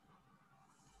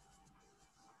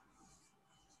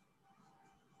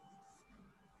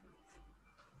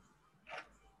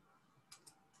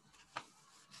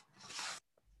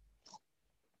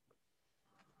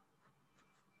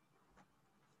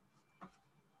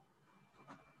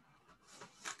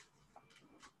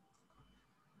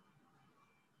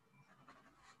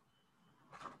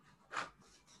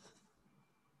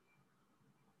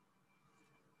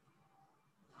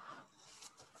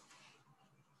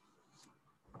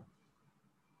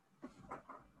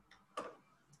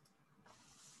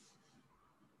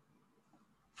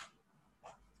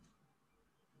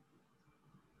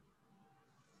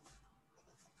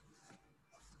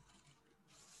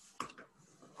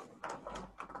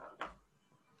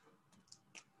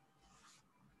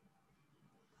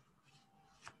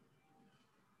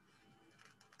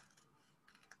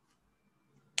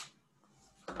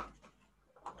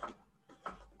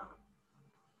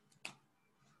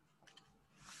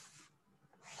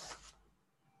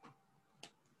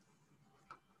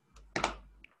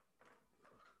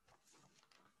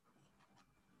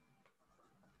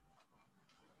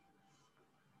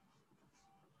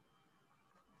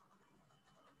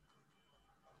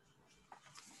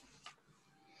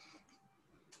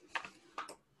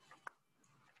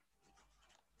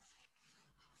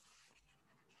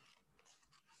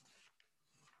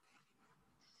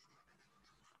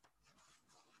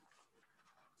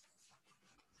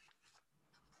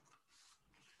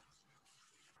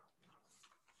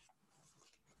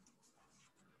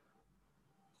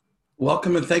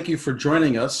Welcome and thank you for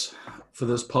joining us for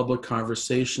this public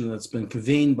conversation that's been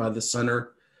convened by the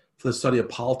Center for the Study of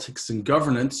Politics and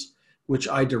Governance, which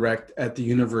I direct at the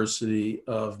University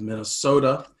of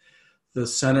Minnesota. The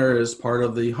center is part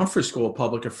of the Humphrey School of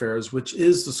Public Affairs, which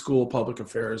is the School of Public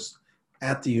Affairs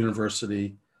at the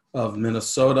University of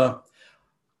Minnesota.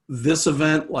 This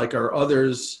event, like our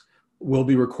others, will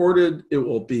be recorded. It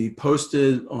will be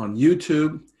posted on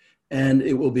YouTube, and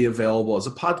it will be available as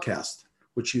a podcast,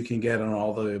 which you can get on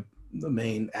all the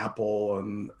main Apple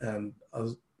and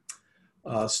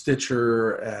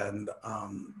Stitcher and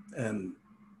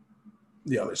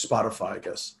the other Spotify, I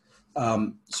guess.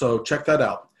 So check that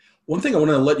out. One thing I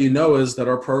want to let you know is that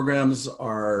our programs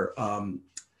are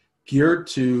geared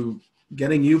to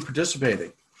getting you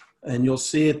participating. And you'll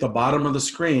see at the bottom of the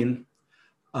screen,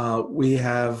 we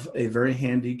have a very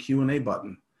handy Q&A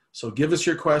button. So give us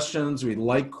your questions. We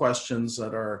like questions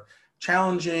that are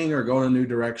challenging or go in a new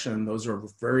direction. Those are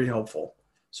very helpful.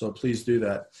 So please do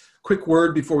that. Quick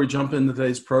word before we jump into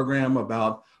today's program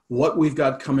about what we've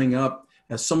got coming up.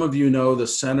 As some of you know, the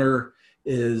center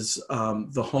is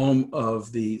the home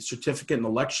of the Certificate in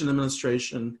Election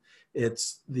Administration.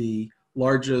 It's the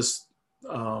largest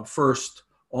first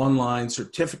online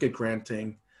certificate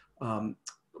granting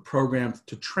program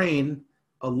to train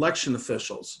election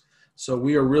officials. So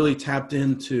we are really tapped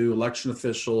into election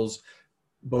officials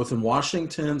both in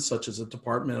Washington, such as the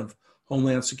Department of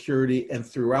Homeland Security, and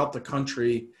throughout the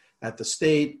country at the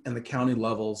state and the county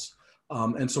levels.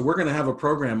 And so we're going to have a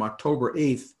program October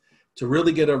 8th to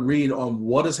really get a read on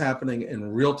what is happening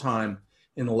in real time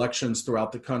in elections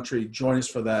throughout the country. Join us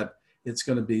for that. It's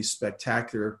going to be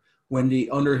spectacular. Wendy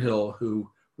Underhill, who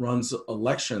runs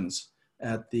elections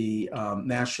at the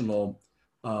National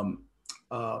the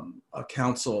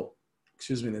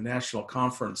National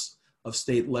Conference of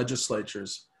State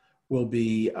Legislatures, will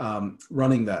be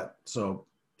running that. So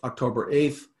October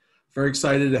 8th, very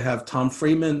excited to have Tom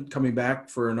Friedman coming back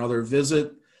for another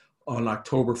visit on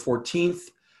October 14th.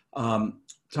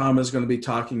 Tom is going to be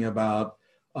talking about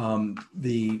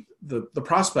the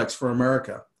prospects for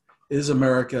America. Is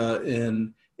America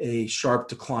in a sharp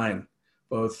decline,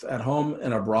 both at home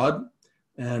and abroad?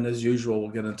 And as usual,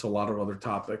 we'll get into a lot of other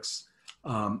topics.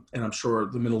 And I'm sure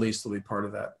the Middle East will be part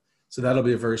of that. So that'll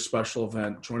be a very special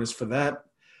event. Join us for that.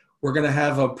 We're going to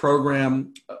have a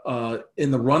program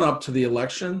in the run-up to the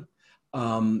election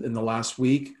in the last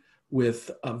week with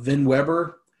Vin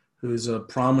Weber, who's a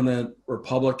prominent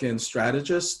Republican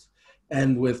strategist,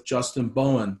 and with Justin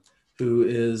Bowen, who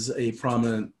is a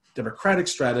prominent Democratic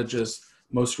strategist,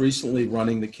 most recently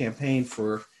running the campaign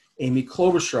for Amy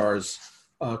Klobuchar's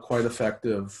quite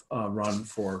effective run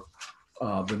for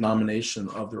the nomination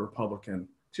of the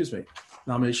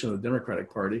nomination of the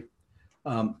Democratic Party.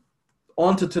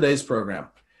 On to today's program.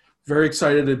 Very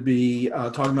excited to be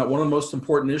talking about one of the most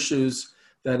important issues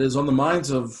that is on the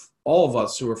minds of all of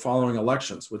us who are following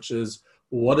elections, which is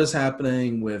what is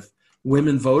happening with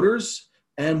women voters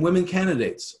and women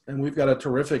candidates. And we've got a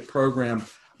terrific program.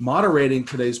 Moderating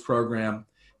today's program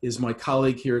is my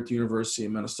colleague here at the University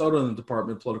of Minnesota in the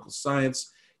Department of Political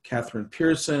Science, Catherine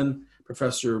Pearson.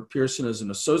 Professor Pearson is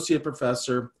an associate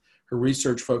professor. Her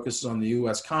research focuses on the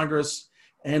U.S. Congress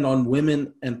and on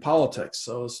women and politics.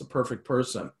 So it's the perfect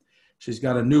person. She's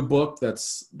got a new book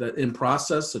that's in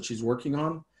process that she's working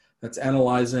on that's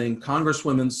analyzing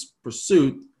Congresswomen's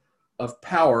pursuit of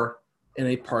power in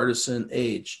a partisan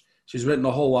age. She's written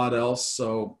a whole lot else,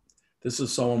 so this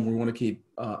is someone we want to keep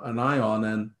an eye on,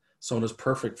 and someone who's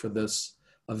perfect for this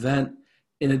event.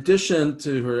 In addition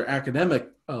to her academic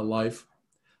life,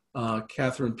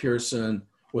 Catherine Pearson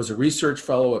was a research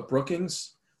fellow at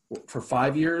Brookings for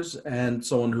 5 years and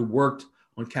someone who worked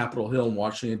on Capitol Hill in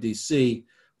Washington, D.C.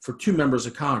 for 2 members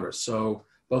of Congress. So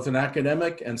both an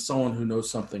academic and someone who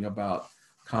knows something about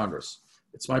Congress.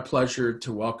 It's my pleasure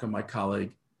to welcome my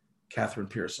colleague, Catherine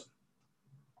Pearson.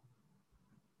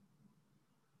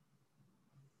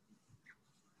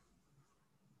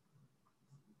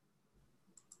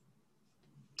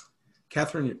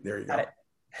 Catherine, there you go.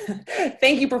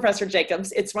 Thank you, Professor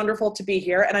Jacobs. It's wonderful to be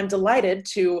here, and I'm delighted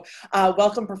to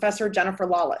welcome Professor Jennifer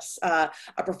Lawless, a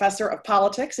professor of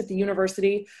politics at the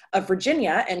University of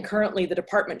Virginia and currently the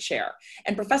department chair.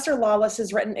 And Professor Lawless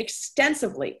has written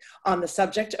extensively on the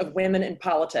subject of women in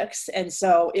politics, and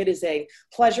so it is a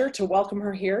pleasure to welcome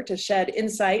her here to shed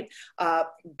insight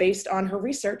based on her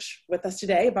research with us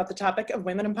today about the topic of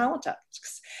women in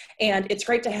politics. And it's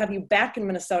great to have you back in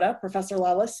Minnesota, Professor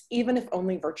Lawless, even if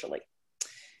only virtually.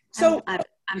 So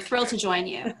I'm thrilled to join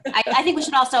you. I think we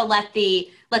should also let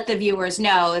the viewers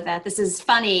know that this is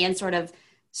funny and sort of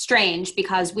strange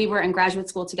because we were in graduate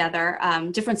school together,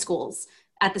 different schools.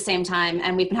 at the same time.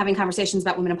 And we've been having conversations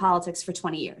about women in politics for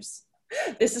 20 years.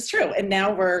 This is true. And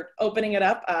now we're opening it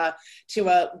up to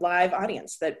a live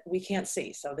audience that we can't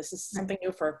see. So this is something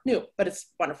new, but it's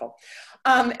wonderful.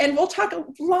 And we'll talk a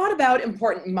lot about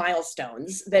important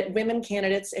milestones that women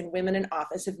candidates and women in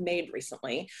office have made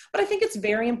recently. But I think it's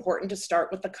very important to start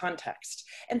with the context.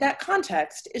 And that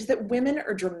context is that women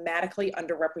are dramatically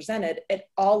underrepresented at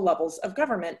all levels of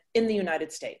government in the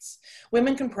United States.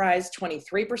 Women comprise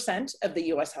 23% of the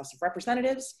US House of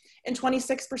Representatives and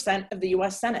 26% of the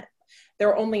US Senate. There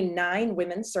are only 9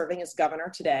 women serving as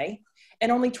governor today, and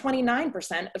only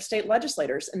 29% of state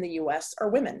legislators in the US are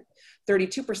women.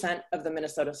 32% of the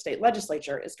Minnesota state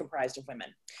legislature is comprised of women.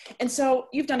 And so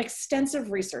you've done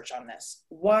extensive research on this.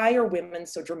 Why are women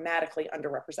so dramatically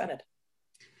underrepresented?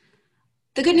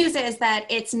 The good news is that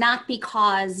it's not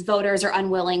because voters are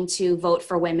unwilling to vote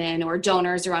for women or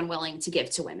donors are unwilling to give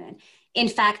to women. In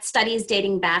fact, studies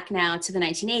dating back now to the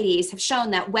 1980s have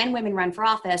shown that when women run for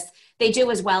office, they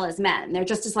do as well as men. They're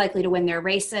just as likely to win their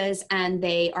races, and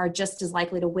they are just as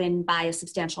likely to win by a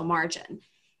substantial margin.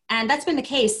 And that's been the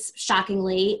case,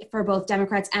 shockingly, for both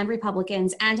Democrats and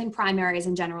Republicans, and in primaries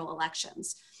and general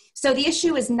elections. So the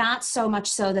issue is not so much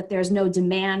so that there's no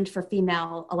demand for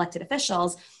female elected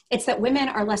officials, it's that women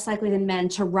are less likely than men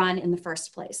to run in the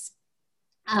first place.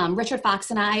 Richard Fox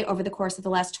and I, over the course of the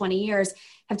last 20 years,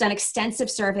 have done extensive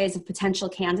surveys of potential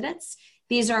candidates.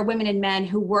 These are women and men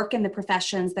who work in the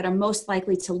professions that are most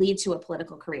likely to lead to a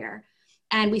political career.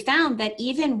 And we found that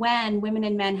even when women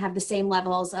and men have the same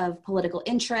levels of political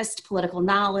interest, political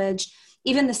knowledge,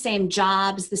 even the same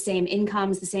jobs, the same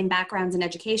incomes, the same backgrounds in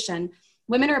education,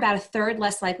 women are about a third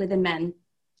less likely than men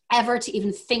ever to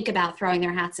even think about throwing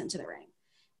their hats into the ring.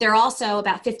 They're also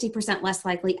about 50% less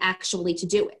likely actually to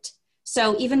do it.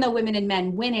 So even though women and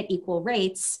men win at equal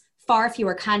rates, far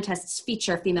fewer contests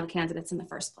feature female candidates in the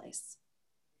first place.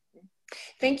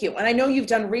 Thank you. And I know you've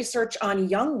done research on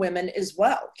young women as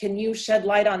well. Can you shed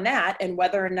light on that and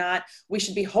whether or not we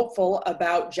should be hopeful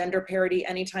about gender parity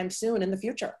anytime soon in the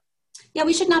future? Yeah,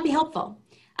 we should not be hopeful.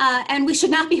 And we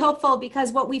should not be hopeful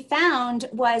because what we found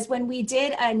was when we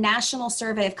did a national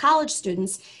survey of college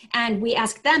students and we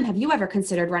asked them, have you ever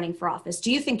considered running for office?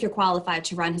 Do you think you're qualified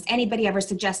to run? Has anybody ever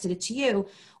suggested it to you?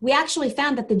 We actually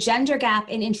found that the gender gap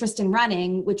in interest in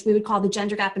running, which we would call the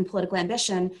gender gap in political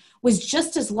ambition, was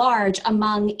just as large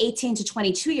among 18 to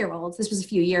 22-year-olds. This was a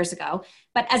few years ago,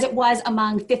 but as it was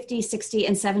among 50, 60,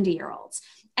 and 70-year-olds.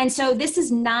 And so this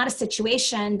is not a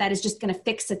situation that is just going to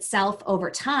fix itself over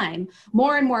time.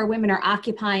 More and more women are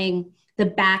occupying the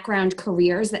background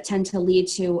careers that tend to lead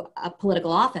to a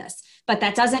political office. But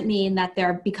that doesn't mean that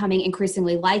they're becoming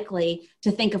increasingly likely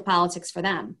to think of politics for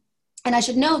them. And I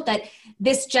should note that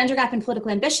this gender gap in political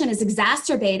ambition is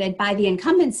exacerbated by the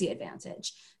incumbency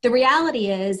advantage. The reality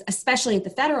is, especially at the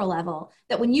federal level,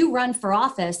 that when you run for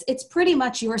office, it's pretty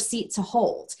much your seat to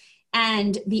hold.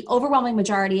 And the overwhelming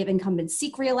majority of incumbents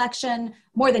seek re-election.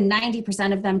 More than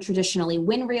 90% of them traditionally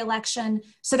win re-election.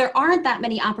 So there aren't that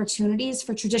many opportunities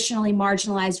for traditionally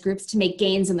marginalized groups to make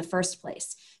gains in the first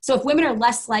place. So if women are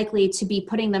less likely to be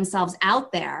putting themselves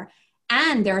out there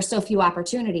and there are so few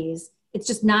opportunities, it's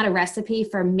just not a recipe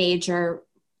for major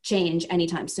change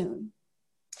anytime soon.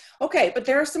 Okay, but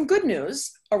there are some good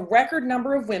news. A record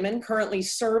number of women currently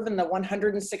serve in the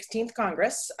 116th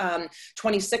Congress.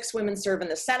 26 women serve in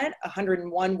the Senate,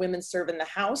 101 women serve in the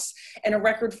House, and a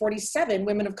record 47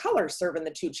 women of color serve in the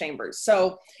 2 chambers.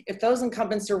 So if those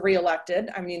incumbents are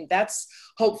reelected, I mean, that's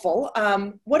hopeful.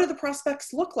 What do the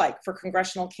prospects look like for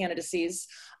congressional candidacies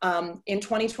in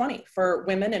 2020 for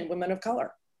women and women of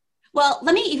color? Well,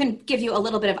 let me even give you a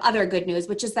little bit of other good news,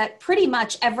 which is that pretty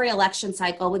much every election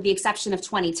cycle, with the exception of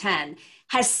 2010,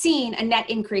 has seen a net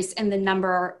increase in the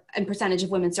number and percentage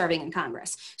of women serving in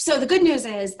Congress. So the good news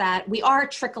is that we are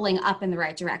trickling up in the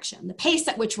right direction. The pace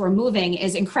at which we're moving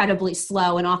is incredibly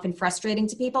slow and often frustrating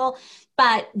to people,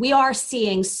 but we are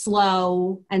seeing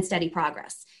slow and steady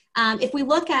progress. If we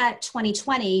look at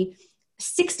 2020,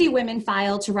 60 women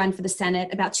filed to run for the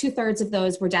Senate. About 2/3 of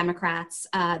those were Democrats.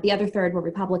 The other third were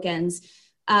Republicans.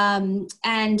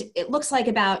 And it looks like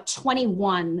about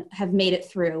 21 have made it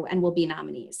through and will be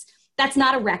nominees. That's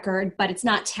not a record, but it's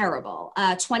not terrible.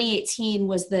 2018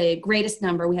 was the greatest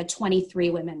number. We had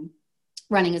 23 women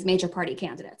running as major party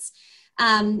candidates.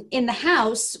 In the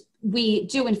House, we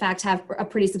do in fact have a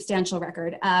pretty substantial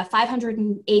record.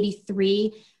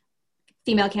 583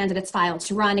 female candidates filed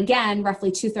to run. Again, roughly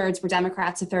 2/3 were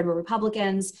Democrats, 1/3 were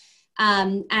Republicans.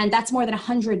 And that's more than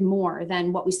 100 more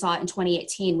than what we saw in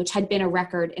 2018, which had been a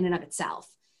record in and of itself.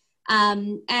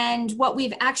 And what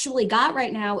we've actually got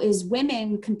right now is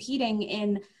women competing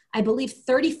in I believe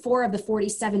 34 of the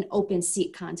 47 open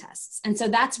seat contests. And so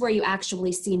that's where you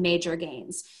actually see major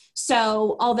gains.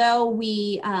 So although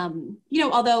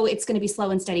although it's going to be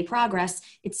slow and steady progress,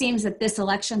 it seems that this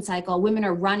election cycle, women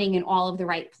are running in all of the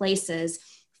right places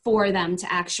for them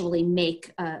to actually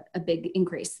make a big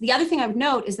increase. The other thing I would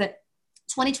note is that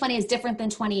 2020 is different than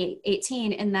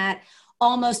 2018 in that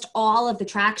almost all of the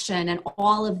traction and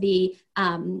all of the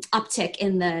uptick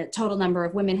in the total number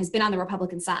of women has been on the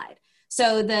Republican side.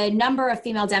 So the number of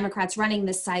female Democrats running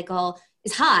this cycle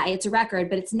is high, it's a record,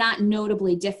 but it's not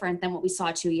notably different than what we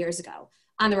saw 2 years ago.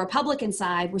 On the Republican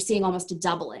side, we're seeing almost a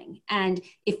doubling. And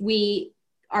if we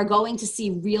are going to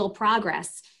see real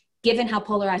progress, given how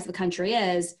polarized the country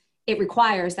is, it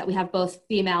requires that we have both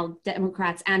female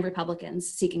Democrats and Republicans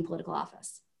seeking political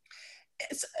office.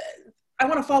 I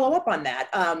want to follow up on that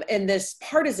and this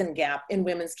partisan gap in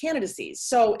women's candidacies.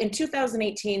 So in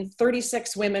 2018,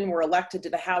 36 women were elected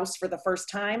to the House for the first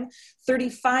time.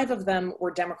 35 of them were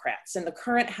Democrats. In the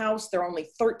current House, there are only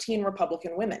 13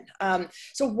 Republican women.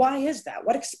 So why is that?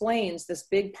 What explains this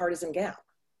big partisan gap?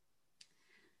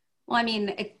 Well, I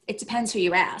mean, it depends who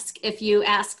you ask. If you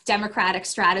ask Democratic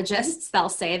strategists, they'll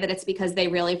say that it's because they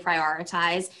really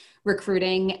prioritize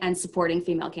recruiting and supporting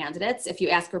female candidates. If you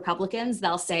ask Republicans,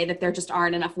 they'll say that there just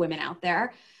aren't enough women out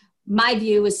there. My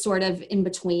view is sort of in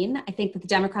between. I think that the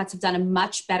Democrats have done a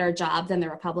much better job than the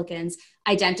Republicans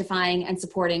identifying and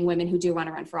supporting women who do want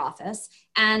to run for office.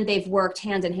 And they've worked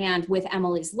hand in hand with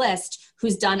Emily's List,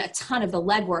 who's done a ton of the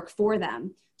legwork for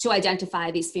them to identify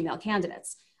these female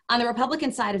candidates. On the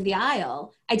Republican side of the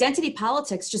aisle, identity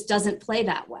politics just doesn't play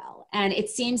that well. And it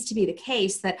seems to be the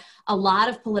case that a lot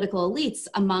of political elites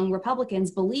among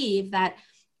Republicans believe that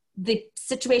the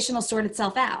situation will sort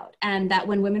itself out and that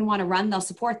when women want to run, they'll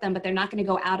support them, but they're not going to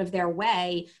go out of their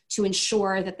way to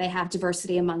ensure that they have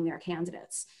diversity among their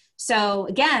candidates. So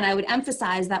again, I would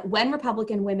emphasize that when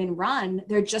Republican women run,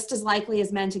 they're just as likely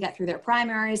as men to get through their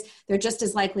primaries. They're just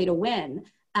as likely to win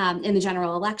in the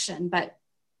general election, but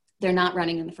they're not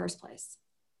running in the first place.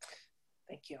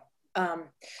 Thank you.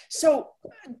 So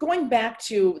going back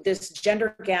to this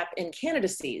gender gap in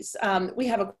candidacies, we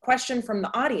have a question from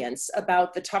the audience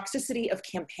about the toxicity of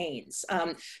campaigns.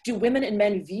 Do women and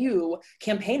men view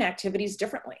campaign activities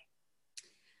differently?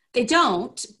 They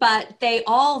don't, but they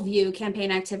all view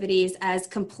campaign activities as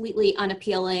completely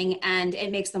unappealing and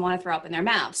it makes them want to throw up in their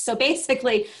mouths. So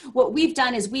basically what we've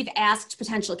done is we've asked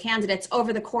potential candidates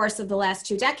over the course of the last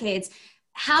 2 decades,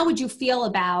 how would you feel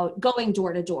about going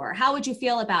door to door? How would you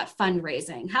feel about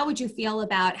fundraising? How would you feel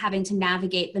about having to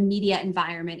navigate the media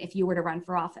environment if you were to run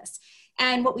for office?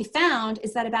 And what we found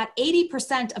is that about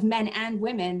 80% of men and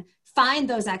women find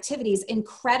those activities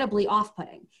incredibly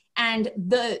off-putting. And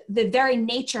the very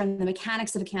nature and the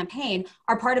mechanics of a campaign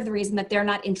are part of the reason that they're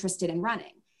not interested in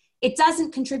running. It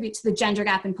doesn't contribute to the gender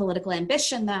gap in political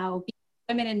ambition, though, because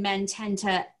women and men tend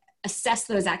to assess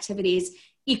those activities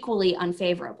equally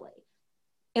unfavorably.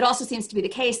 It also seems to be the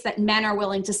case that men are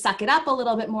willing to suck it up a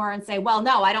little bit more and say, well,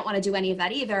 no, I don't want to do any of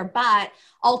that either, but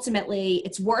ultimately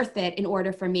it's worth it in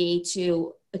order for me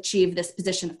to achieve this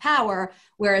position of power,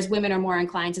 whereas women are more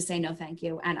inclined to say, no, thank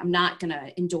you, and I'm not going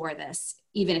to endure this,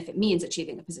 even if it means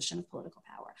achieving a position of political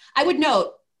power. I would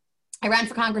note, I ran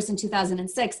for Congress in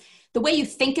 2006. The way you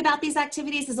think about these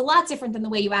activities is a lot different than the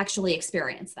way you actually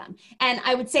experience them. And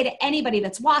I would say to anybody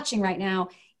that's watching right now,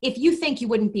 if you think you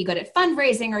wouldn't be good at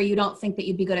fundraising or you don't think that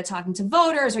you'd be good at talking to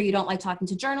voters or you don't like talking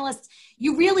to journalists,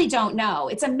 you really don't know.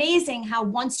 It's amazing how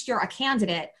once you're a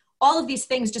candidate, all of these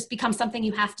things just become something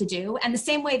you have to do. And the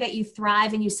same way that you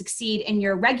thrive and you succeed in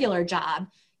your regular job,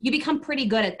 you become pretty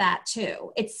good at that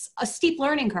too. It's a steep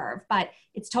learning curve, but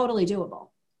it's totally doable.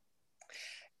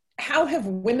 How have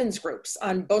women's groups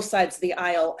on both sides of the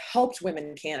aisle helped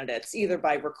women candidates, either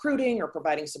by recruiting or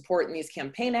providing support in these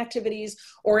campaign activities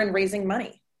or in raising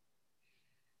money?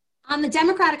 On the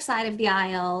Democratic side of the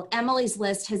aisle, Emily's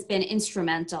List has been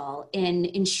instrumental in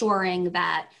ensuring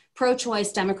that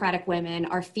pro-choice Democratic women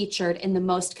are featured in the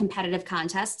most competitive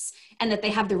contests and that they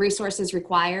have the resources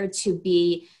required to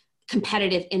be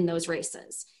competitive in those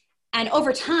races. And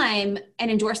over time, an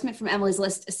endorsement from Emily's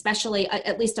List, especially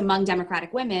at least among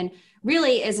Democratic women,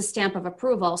 really is a stamp of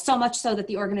approval, so much so that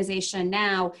the organization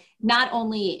now not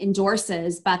only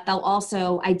endorses, but they'll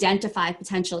also identify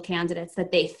potential candidates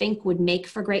that they think would make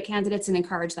for great candidates and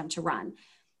encourage them to run.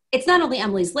 It's not only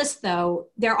Emily's List, though.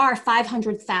 There are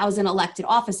 500,000 elected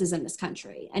offices in this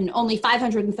country, and only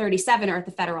 537 are at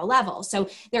the federal level. So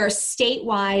there are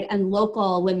statewide and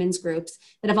local women's groups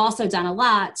that have also done a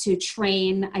lot to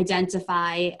train,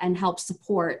 identify, and help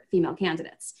support female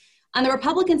candidates. On the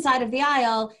Republican side of the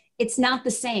aisle, it's not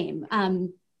the same.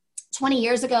 20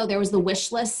 years ago, there was the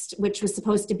wish list, which was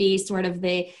supposed to be sort of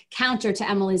the counter to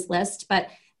Emily's List, but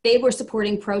they were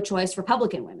supporting pro-choice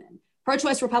Republican women.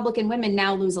 Pro-choice Republican women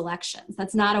now lose elections.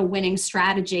 That's not a winning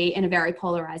strategy in a very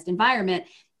polarized environment.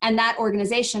 And that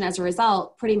organization, as a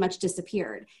result, pretty much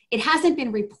disappeared. It hasn't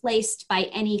been replaced by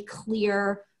any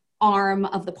clear arm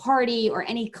of the party or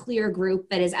any clear group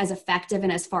that is as effective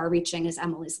and as far-reaching as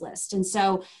Emily's List. And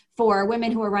so for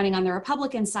women who are running on the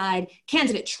Republican side,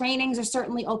 candidate trainings are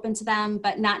certainly open to them,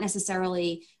 but not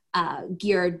necessarily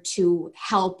geared to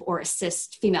help or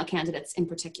assist female candidates in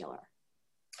particular.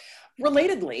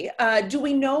 Relatedly, do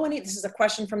we know any, this is a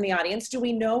question from the audience, do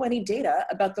we know any data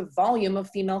about the volume of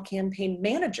female campaign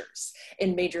managers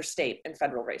in major state and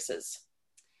federal races?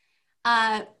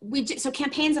 So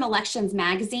Campaigns and Elections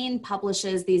magazine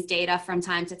publishes these data from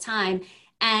time to time,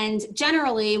 and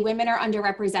generally women are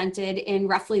underrepresented in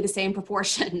roughly the same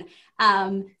proportion.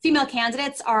 Female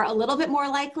candidates are a little bit more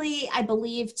likely, I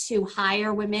believe, to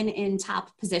hire women in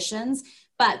top positions,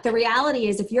 but the reality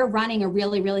is if you're running a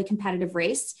really, really competitive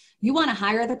race, you want to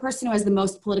hire the person who has the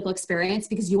most political experience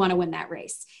because you want to win that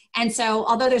race. And so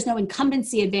although there's no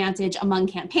incumbency advantage among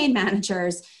campaign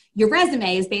managers, your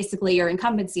resume is basically your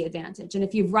incumbency advantage. And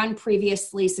if you've run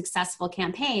previously successful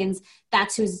campaigns,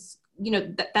 that's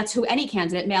who any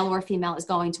candidate, male or female, is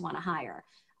going to want to hire.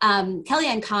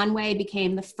 Kellyanne Conway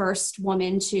became the first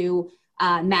woman to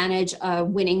manage a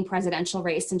winning presidential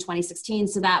race in 2016.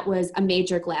 So that was a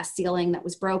major glass ceiling that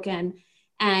was broken.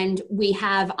 And we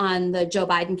have on the Joe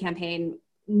Biden campaign,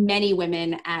 many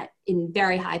women in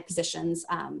very high positions.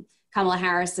 Kamala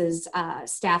Harris's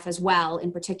staff as well,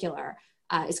 in particular,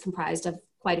 is comprised of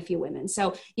quite a few women.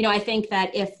 So, I think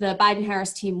that if the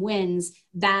Biden-Harris team wins,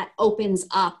 that opens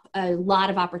up a lot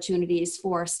of opportunities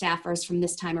for staffers from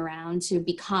this time around to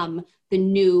become the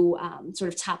new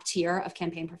sort of top tier of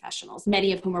campaign professionals,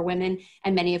 many of whom are women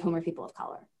and many of whom are people of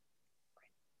color.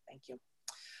 Thank you.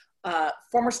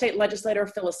 Former state legislator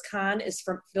Phyllis Kahn is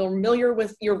familiar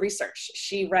with your research.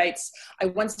 She writes, I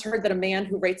once heard that a man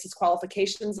who rates his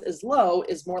qualifications as low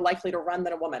is more likely to run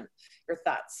than a woman. Your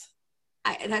thoughts?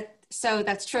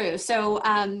 That's true.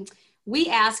 So we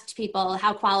asked people,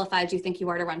 how qualified do you think you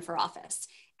are to run for office?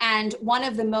 And one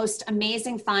of the most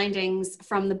amazing findings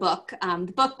from the book,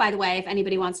 by the way, if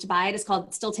anybody wants to buy it, is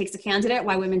called Still Takes a Candidate,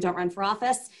 Why Women Don't Run for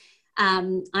Office.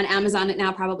 On Amazon, it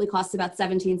now probably costs about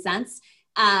 17 cents.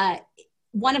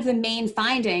 One of the main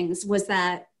findings was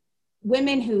that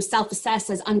women who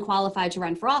self-assess as unqualified to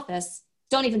run for office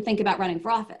don't even think about running for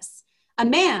office. A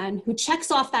man who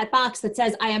checks off that box that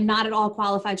says, I am not at all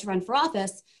qualified to run for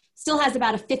office, still has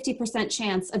about a 50%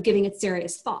 chance of giving it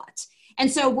serious thought. And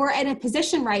so we're in a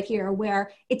position right here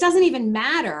where it doesn't even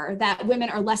matter that women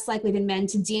are less likely than men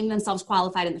to deem themselves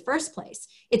qualified in the first place.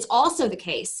 It's also the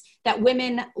case that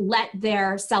women let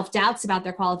their self-doubts about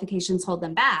their qualifications hold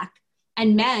them back,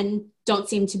 and men don't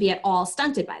seem to be at all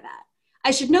stunted by that.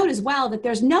 I should note as well that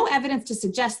there's no evidence to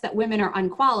suggest that women are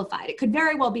unqualified. It could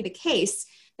very well be the case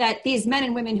that these men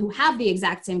and women who have the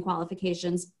exact same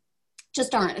qualifications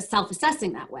just aren't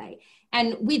self-assessing that way.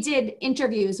 And we did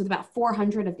interviews with about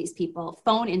 400 of these people,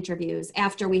 phone interviews,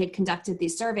 after we had conducted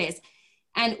these surveys.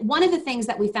 And one of the things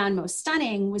that we found most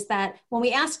stunning was that when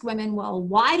we asked women, well,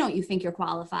 why don't you think you're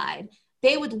qualified?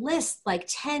 They would list like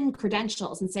 10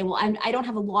 credentials and say, well, I don't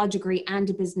have a law degree and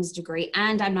a business degree,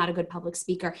 and I'm not a good public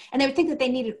speaker. And they would think that they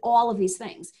needed all of these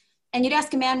things. And you'd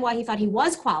ask a man why he thought he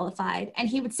was qualified, and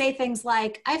he would say things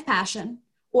like, I have passion,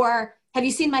 or have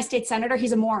you seen my state senator?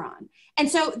 He's a moron. And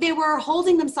so they were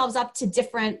holding themselves up to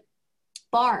different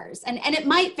bars. And it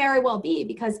might very well be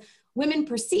because women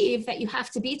perceive that you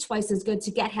have to be twice as good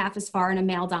to get half as far in a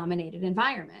male-dominated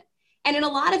environment. And in a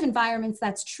lot of environments,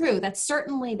 that's true. That's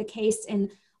certainly the case in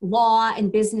law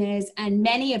and business and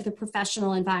many of the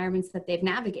professional environments that they've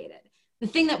navigated. The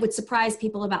thing that would surprise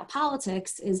people about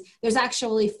politics is there's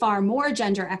actually far more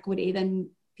gender equity than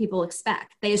people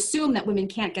expect. They assume that women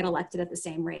can't get elected at the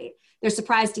same rate. They're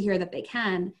surprised to hear that they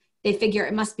can. They figure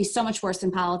it must be so much worse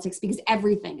in politics because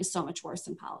everything is so much worse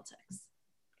in politics.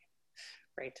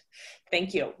 Great.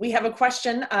 Thank you. We have a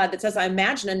question that says, I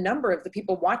imagine a number of the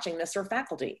people watching this are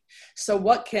faculty. So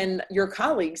what can your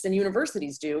colleagues in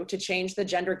universities do to change the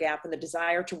gender gap and the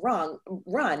desire to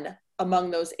run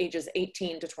among those ages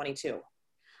 18 to 22?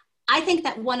 I think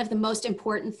that one of the most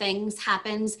important things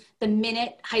happens the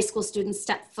minute high school students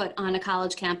step foot on a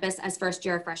college campus as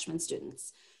first-year freshman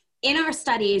students. In our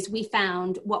studies, we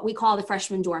found what we call the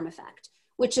freshman dorm effect,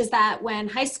 which is that when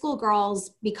high school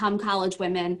girls become college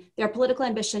women, their political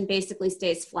ambition basically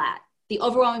stays flat. The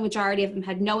overwhelming majority of them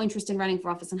had no interest in running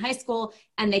for office in high school,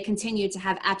 and they continue to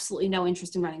have absolutely no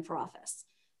interest in running for office.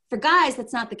 For guys,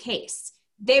 that's not the case.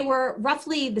 they were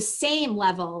roughly the same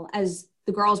level as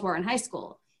the girls were in high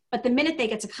school. But the minute they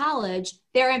get to college,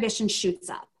 their ambition shoots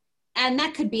up. And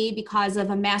that could be because of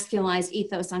a masculinized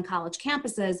ethos on college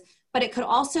campuses, but it could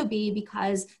also be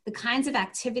because the kinds of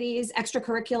activities,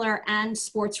 extracurricular and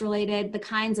sports related, the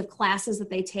kinds of classes that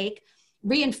they take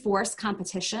reinforce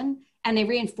competition, and they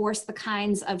reinforce the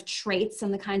kinds of traits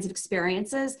and the kinds of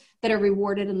experiences that are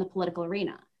rewarded in the political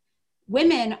arena.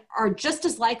 Women are just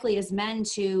as likely as men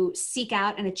to seek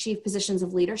out and achieve positions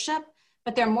of leadership,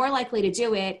 but they're more likely to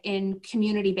do it in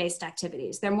community-based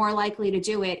activities. They're more likely to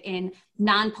do it in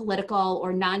non-political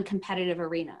or non-competitive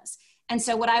arenas. And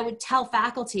so what I would tell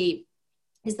faculty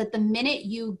is that the minute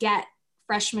you get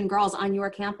freshman girls on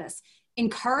your campus,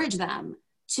 encourage them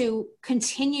to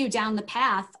continue down the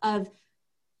path of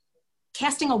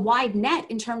casting a wide net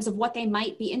in terms of what they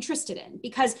might be interested in,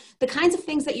 because the kinds of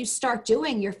things that you start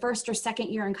doing your first or second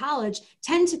year in college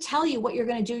tend to tell you what you're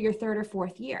going to do your third or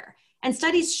fourth year. And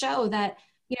studies show that,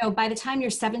 by the time you're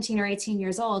 17 or 18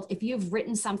 years old, if you've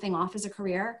written something off as a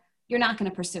career, you're not going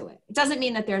to pursue it. It doesn't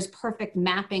mean that there's perfect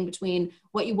mapping between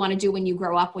what you want to do when you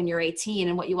grow up when you're 18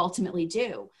 and what you ultimately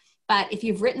do. But if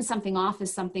you've written something off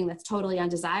as something that's totally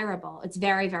undesirable, it's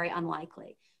very, very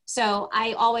unlikely. So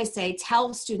I always say,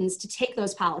 tell students to take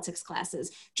those politics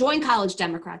classes, join college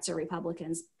Democrats or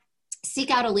Republicans,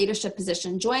 seek out a leadership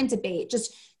position, join debate,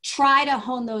 just try to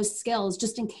hone those skills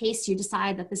just in case you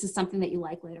decide that this is something that you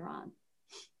like later on.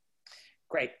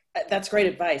 Great. That's great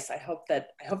advice. I hope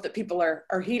that people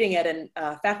are heeding it, and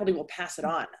faculty will pass it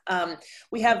on.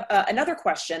 We have another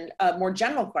question, a more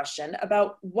general question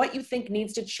about what you think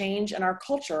needs to change in our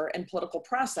culture and political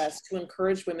process to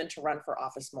encourage women to run for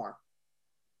office more.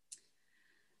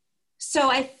 So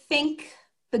I think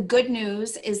the good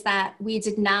news is that we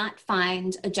did not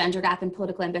find a gender gap in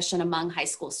political ambition among high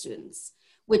school students,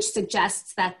 which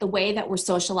suggests that the way that we're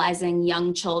socializing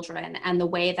young children and the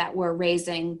way that we're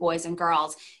raising boys and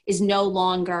girls is no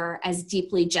longer as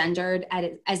deeply gendered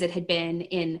as it had been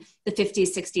in the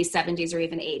 50s, 60s, 70s, or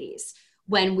even 80s.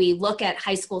 When we look at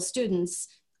high school students,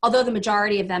 although the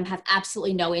majority of them have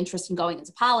absolutely no interest in going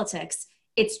into politics,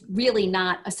 it's really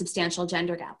not a substantial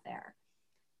gender gap there.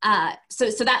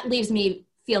 So that leaves me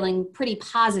feeling pretty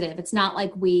positive. It's not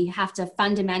like we have to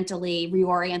fundamentally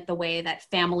reorient the way that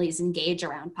families engage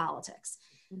around politics.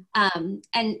 And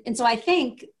so I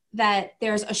think that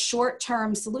there's a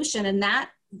short-term solution, and that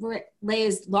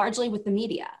lays largely with the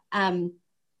media.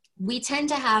 We tend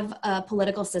to have a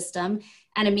political system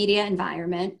and a media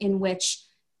environment in which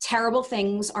terrible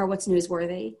things are what's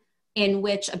newsworthy, in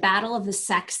which a battle of the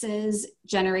sexes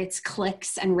generates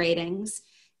clicks and ratings,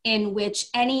 in which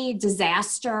any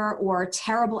disaster or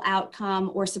terrible outcome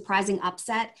or surprising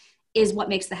upset is what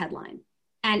makes the headline.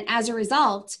 And as a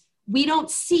result, we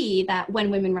don't see that when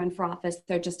women run for office,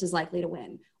 they're just as likely to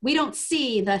win. We don't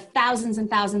see the thousands and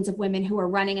thousands of women who are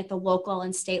running at the local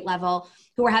and state level,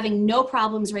 who are having no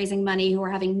problems raising money, who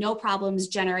are having no problems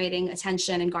generating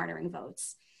attention and garnering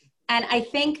votes. And I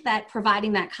think that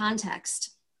providing that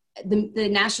context, the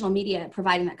national media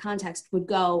providing that context would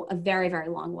go a very, very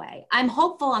long way. I'm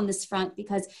hopeful on this front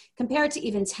because compared to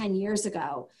even 10 years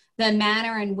ago, the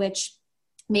manner in which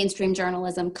mainstream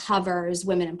journalism covers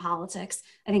women in politics,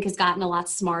 I think has gotten a lot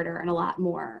smarter and a lot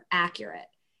more accurate.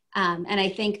 And I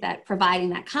think that providing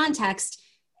that context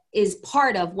is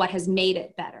part of what has made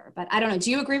it better. But I don't know,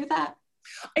 do you agree with that?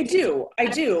 I do.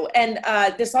 And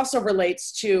this also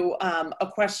relates to a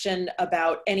question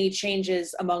about any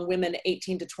changes among women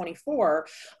 18 to 24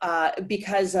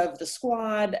 because of the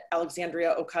squad,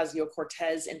 Alexandria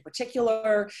Ocasio-Cortez in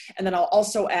particular. And then I'll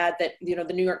also add that,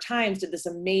 the New York Times did this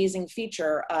amazing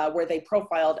feature where they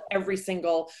profiled every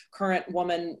single current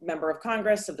woman member of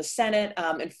Congress, of the Senate,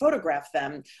 and photographed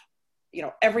them.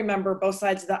 Every member, both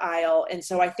sides of the aisle. And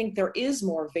so I think there is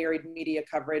more varied media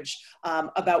coverage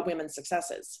about women's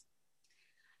successes.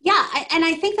 Yeah, and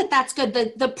I think that that's good.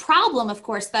 The problem, of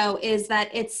course, though, is that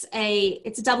it's a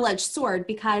double-edged sword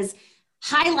because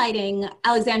highlighting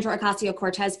Alexandria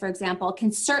Ocasio-Cortez, for example,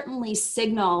 can certainly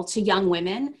signal to young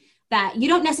women that you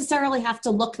don't necessarily have to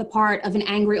look the part of an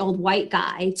angry old white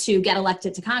guy to get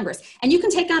elected to Congress. And you can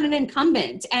take on an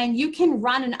incumbent and you can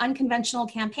run an unconventional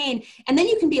campaign, and then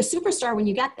you can be a superstar when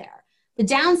you get there. The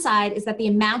downside is that the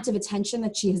amount of attention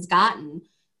that she has gotten,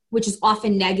 which is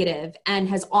often negative and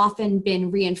has often been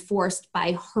reinforced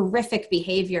by horrific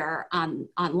behavior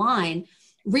online,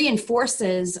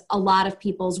 reinforces a lot of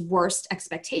people's worst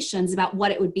expectations about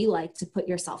what it would be like to put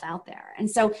yourself out there. And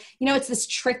so, it's this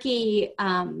tricky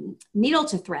needle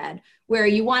to thread where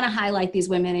you want to highlight these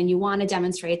women and you want to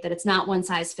demonstrate that it's not one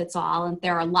size fits all. And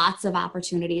there are lots of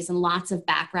opportunities and lots of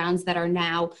backgrounds that are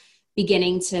now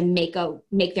beginning to make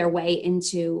their way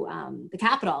into the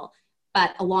Capitol.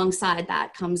 But alongside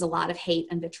that comes a lot of hate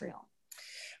and vitriol.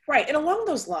 Right, and along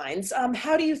those lines,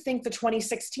 how do you think the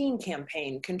 2016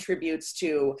 campaign contributes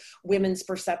to women's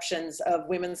perceptions of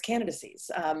women's candidacies?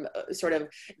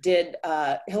 Did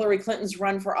Hillary Clinton's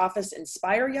run for office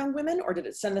inspire young women, or did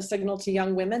it send the signal to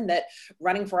young women that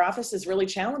running for office is really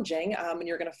challenging and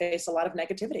you're going to face a lot of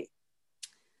negativity?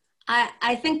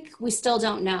 I think we still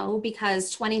don't know, because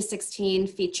 2016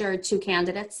 featured two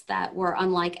candidates that were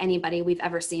unlike anybody we've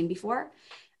ever seen before.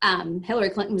 Hillary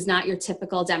Clinton was not your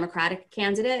typical Democratic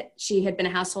candidate. She had been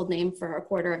a household name for a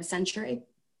quarter of a century,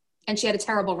 and she had a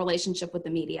terrible relationship with the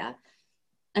media.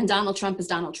 And Donald Trump is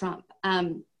Donald Trump.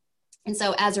 And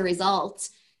so as a result,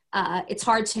 it's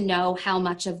hard to know how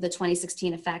much of the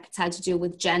 2016 effects had to do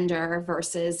with gender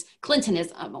versus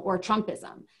Clintonism or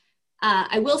Trumpism.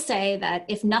 I will say that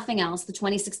if nothing else, the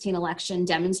 2016 election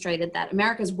demonstrated that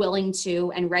America is willing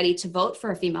to and ready to vote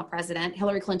for a female president.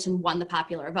 Hillary Clinton won the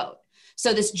popular vote.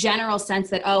 So this general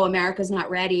sense that, oh, America's not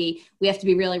ready, we have to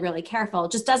be really, really careful,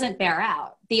 just doesn't bear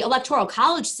out. The electoral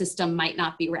college system might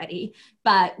not be ready,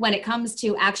 but when it comes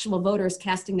to actual voters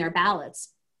casting their ballots,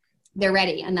 they're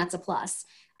ready, and that's a plus.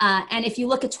 And if you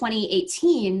look at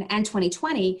 2018 and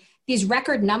 2020, these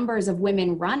record numbers of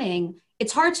women running,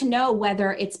 it's hard to know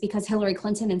whether it's because Hillary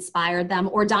Clinton inspired them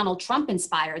or Donald Trump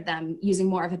inspired them, using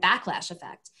more of a backlash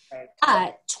effect.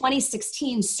 Right.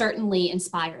 2016 certainly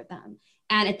inspired them.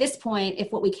 And at this point, if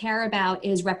what we care about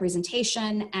is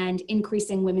representation and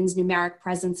increasing women's numeric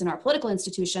presence in our political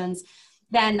institutions,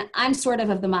 then I'm sort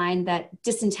of the mind that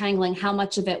disentangling how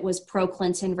much of it was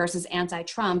pro-Clinton versus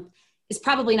anti-Trump is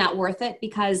probably not worth it,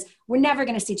 because we're never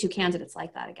going to see two candidates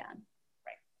like that again.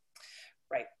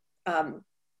 Right.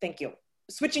 Thank you.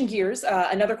 Switching gears,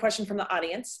 another question from the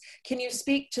audience. Can you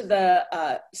speak to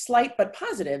the slight but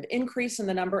positive increase in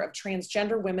the number of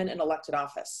transgender women in elected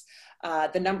office?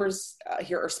 The numbers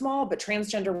here are small, but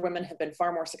transgender women have been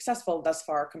far more successful thus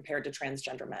far compared to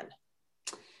transgender men.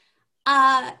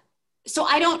 So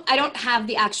I don't have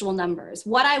the actual numbers.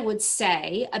 What I would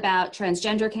say about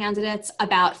transgender candidates,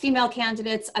 about female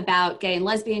candidates, about gay and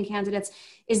lesbian candidates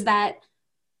is that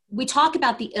we talk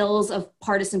about the ills of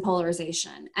partisan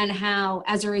polarization and how,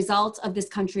 as a result of this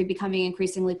country becoming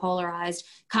increasingly polarized,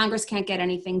 Congress can't get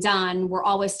anything done. We're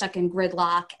always stuck in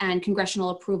gridlock, and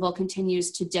congressional approval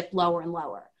continues to dip lower and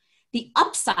lower. The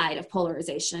upside of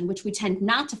polarization, which we tend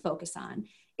not to focus on,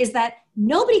 is that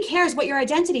nobody cares what your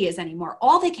identity is anymore.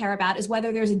 All they care about is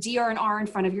whether there's a D or an R in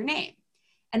front of your name.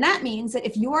 And that means that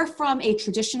if you're from a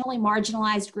traditionally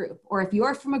marginalized group, or if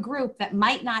you're from a group that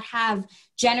might not have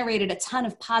generated a ton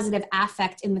of positive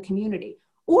affect in the community,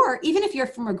 or even if you're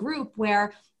from a group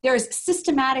where there's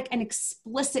systematic and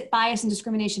explicit bias and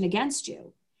discrimination against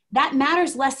you, that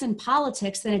matters less in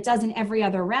politics than it does in every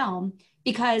other realm,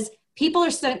 because people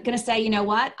are going to say, you know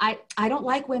what, I don't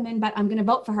like women, but I'm going to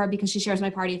vote for her because she shares my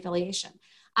party affiliation.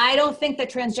 I don't think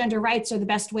that transgender rights are the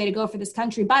best way to go for this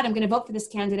country, but I'm going to vote for this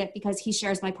candidate because he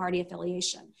shares my party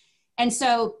affiliation. And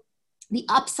so the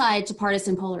upside to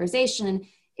partisan polarization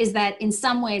is that in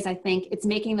some ways, I think it's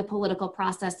making the political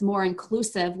process more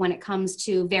inclusive when it comes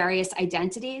to various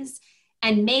identities.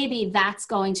 And maybe that's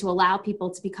going to allow people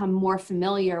to become more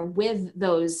familiar with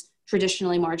those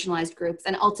traditionally marginalized groups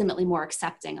and ultimately more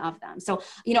accepting of them. So,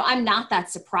 I'm not that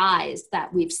surprised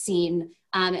that we've seen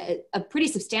a pretty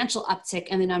substantial uptick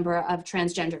in the number of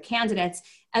transgender candidates,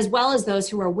 as well as those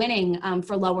who are winning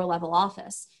for lower level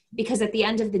office. Because at the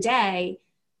end of the day,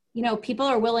 people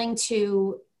are willing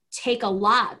to take a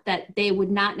lot that they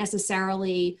would not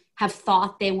necessarily have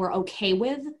thought they were okay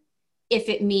with if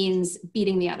it means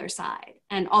beating the other side.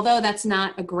 And although that's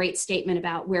not a great statement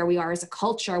about where we are as a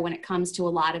culture when it comes to a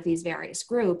lot of these various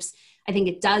groups, I think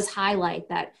it does highlight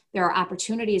that there are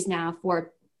opportunities now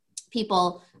for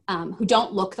people who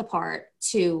don't look the part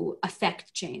to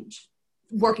affect change,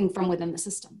 working from within the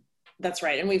system. That's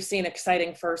right. And we've seen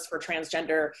exciting firsts for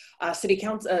transgender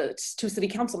two city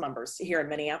council members here in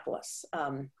Minneapolis.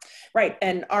 Right.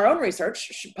 And our own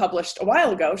research published a while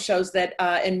ago shows that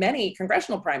in many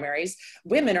congressional primaries,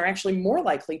 women are actually more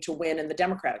likely to win in the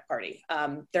Democratic Party.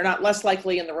 They're not less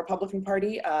likely in the Republican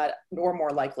Party, nor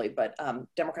more likely, but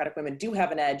Democratic women do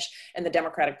have an edge in the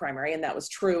Democratic primary. And that was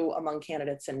true among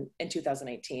candidates in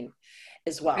 2018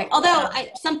 as well. Right. Although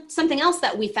something else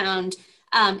that we found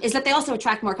is that they also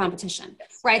attract more competition,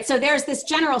 right? So there's this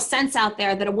general sense out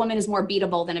there that a woman is more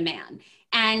beatable than a man.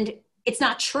 And it's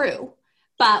not true.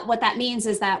 But what that means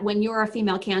is that when you're a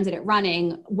female candidate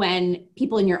running, when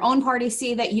people in your own party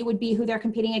see that you would be who they're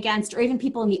competing against, or even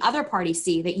people in the other party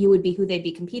see that you would be who they'd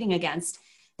be competing against,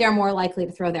 they're more likely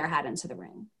to throw their hat into the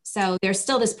ring. So there's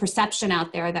still this perception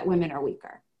out there that women are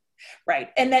weaker. Right.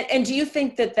 And do you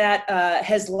think that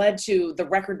has led to the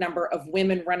record number of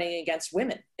women running against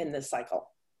women in this cycle?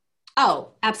 Oh,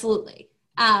 absolutely.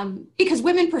 Because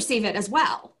women perceive it as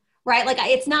well, right? Like,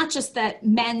 it's not just that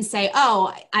men say,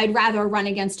 oh, I'd rather run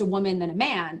against a woman than a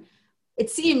man. It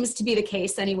seems to be the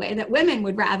case anyway, that women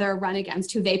would rather run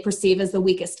against who they perceive as the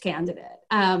weakest candidate.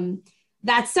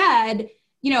 That said,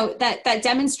 that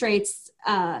demonstrates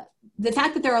the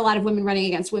fact that there are a lot of women running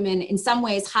against women in some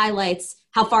ways highlights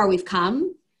how far we've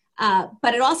come.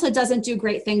 But it also doesn't do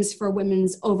great things for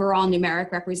women's overall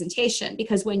numeric representation,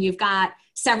 because when you've got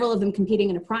several of them competing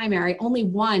in a primary, only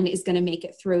one is going to make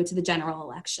it through to the general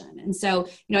election. And so,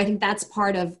 I think that's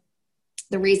part of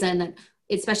the reason that,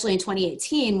 especially in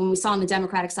 2018, when we saw on the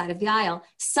Democratic side of the aisle,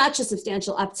 such a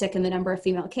substantial uptick in the number of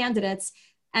female candidates,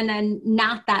 and then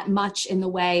not that much in the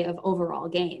way of overall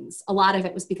gains. A lot of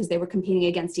it was because they were competing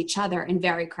against each other in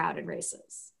very crowded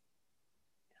races.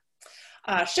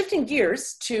 Shifting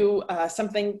gears to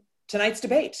tonight's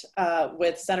debate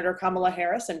with Senator Kamala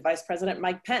Harris and Vice President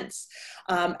Mike Pence.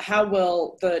 How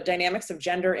will the dynamics of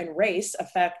gender and race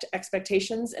affect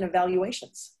expectations and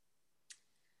evaluations?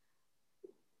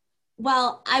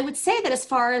 Well, I would say that as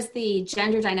far as the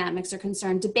gender dynamics are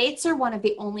concerned, debates are one of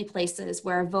the only places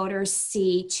where voters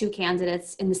see two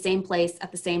candidates in the same place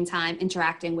at the same time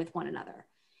interacting with one another.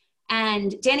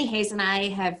 And Danny Hayes and I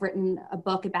have written a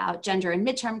book about gender in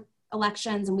midterm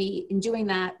elections, and in doing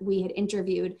that, we had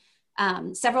interviewed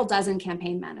several dozen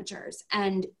campaign managers,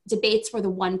 and debates were the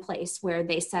one place where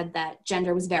they said that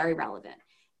gender was very relevant.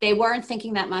 They weren't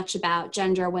thinking that much about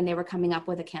gender when they were coming up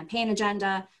with a campaign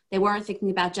agenda. They weren't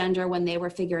thinking about gender when they were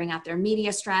figuring out their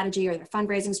media strategy or their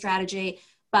fundraising strategy.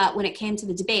 But when it came to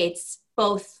the debates,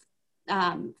 both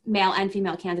male and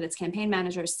female candidates' campaign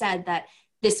managers said that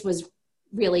this was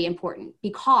really important,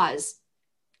 because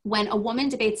when a woman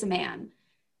debates a man,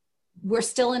 we're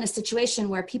still in a situation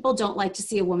where people don't like to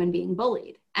see a woman being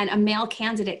bullied. And a male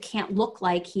candidate can't look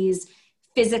like he's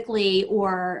physically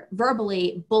or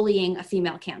verbally bullying a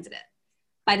female candidate.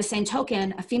 By the same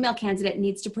token, a female candidate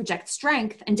needs to project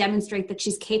strength and demonstrate that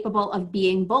she's capable of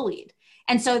being bullied.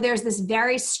 And so there's this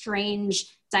very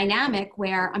strange dynamic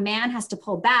where a man has to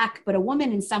pull back, but a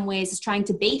woman in some ways is trying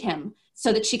to bait him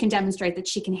so that she can demonstrate that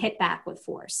she can hit back with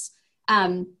force.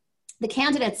 The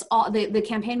candidates, the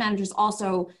campaign managers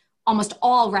also almost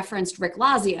all referenced Rick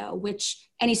Lazio, which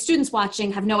any students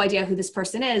watching have no idea who this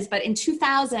person is. But in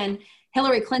 2000,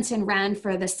 Hillary Clinton ran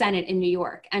for the Senate in New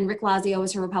York, and Rick Lazio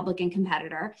was her Republican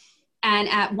competitor. And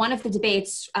at one of the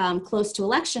debates close to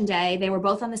Election Day, they were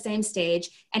both on the same stage,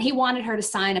 and he wanted her to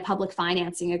sign a public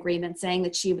financing agreement saying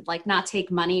that she would not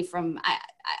take money from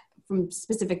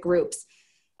specific groups.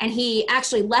 And he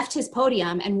actually left his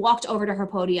podium and walked over to her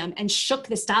podium and shook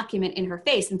this document in her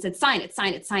face and said, sign it,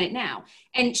 sign it, sign it now.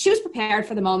 And she was prepared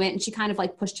for the moment, and she kind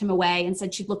of pushed him away and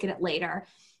said she'd look at it later.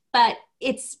 But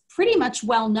it's pretty much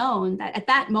well known that at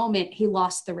that moment, he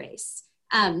lost the race.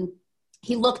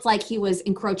 He looked like he was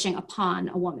encroaching upon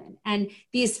a woman. And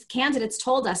these candidates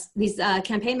told us, these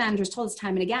campaign managers told us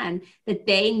time and again, that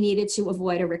they needed to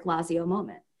avoid a Rick Lazio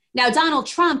moment. Now, Donald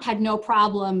Trump had no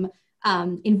problem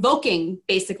invoking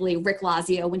basically Rick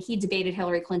Lazio when he debated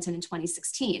Hillary Clinton in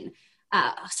 2016,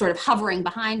 sort of hovering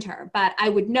behind her. But I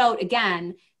would note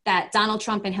again that Donald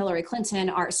Trump and Hillary Clinton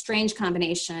are a strange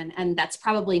combination, and that's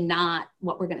probably not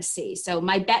what we're going to see. So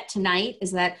my bet tonight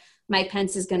is that Mike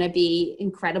Pence is going to be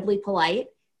incredibly polite,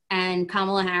 and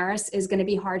Kamala Harris is going to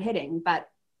be hard-hitting, but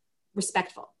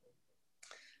respectful.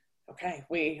 Okay,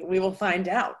 we will find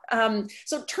out.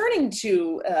 So turning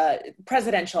to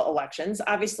presidential elections,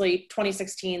 obviously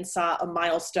 2016 saw a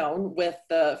milestone with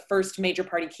the first major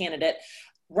party candidate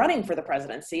running for the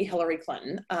presidency, Hillary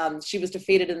Clinton. She was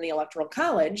defeated in the Electoral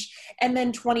College. And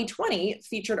then 2020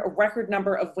 featured a record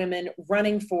number of women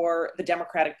running for the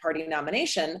Democratic Party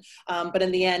nomination. But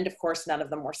in the end, of course, none of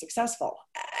them were successful.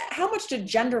 How much did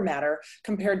gender matter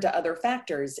compared to other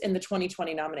factors in the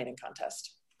 2020 nominating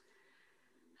contest?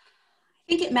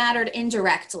 I think it mattered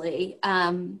indirectly.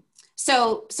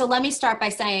 So let me start by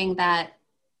saying that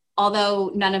although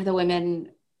none of the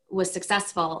women was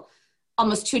successful,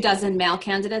 almost 24 male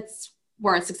candidates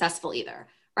weren't successful either,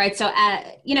 right? So,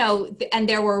 and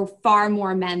there were far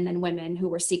more men than women who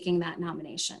were seeking that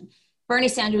nomination. Bernie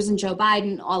Sanders and Joe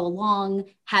Biden all along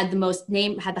had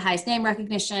the highest name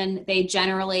recognition. They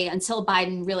generally, until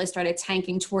Biden really started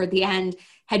tanking toward the end,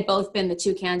 had both been the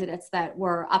two candidates that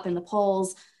were up in the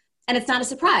polls. And it's not a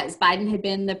surprise. Biden had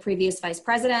been the previous vice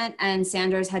president, and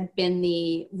Sanders had been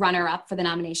the runner-up for the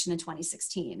nomination in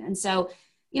 2016. And so,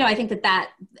 I think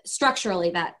that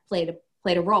structurally that played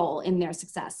played a role in their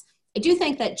success. I do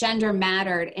think that gender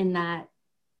mattered in that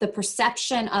the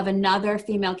perception of another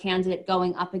female candidate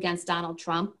going up against Donald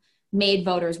Trump made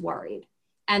voters worried.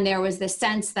 And there was this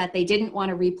sense that they didn't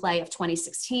want a replay of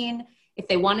 2016. If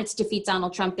they wanted to defeat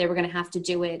Donald Trump, they were going to have to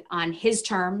do it on his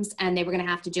terms, and they were going to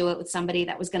have to do it with somebody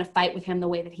that was going to fight with him the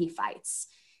way that he fights.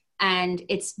 And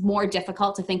it's more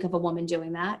difficult to think of a woman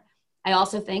doing that. I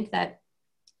also think that,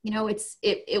 you know,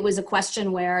 it was a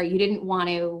question where you didn't want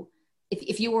to,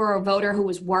 if you were a voter who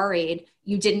was worried,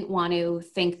 you didn't want to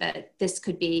think that this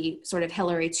could be sort of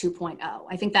Hillary 2.0.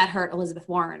 I think that hurt Elizabeth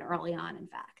Warren early on, in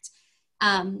fact.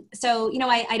 So, you know,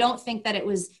 I don't think that it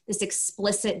was this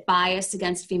explicit bias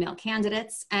against female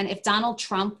candidates. And if Donald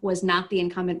Trump was not the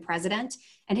incumbent president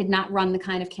and had not run the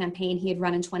kind of campaign he had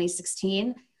run in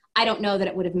 2016, I don't know that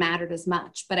it would have mattered as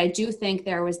much. But I do think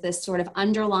there was this sort of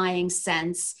underlying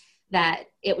sense that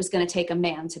it was going to take a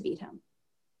man to beat him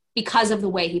because of the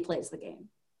way he plays the game.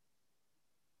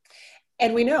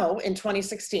 And we know in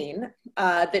 2016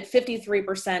 that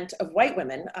 53% of white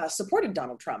women supported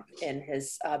Donald Trump in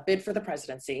his bid for the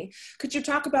presidency. Could you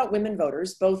talk about women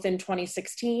voters, both in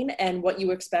 2016 and what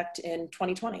you expect in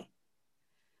 2020?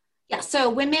 Yeah, so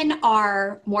women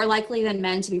are more likely than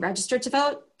men to be registered to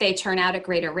vote. They turn out at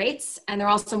greater rates, and they're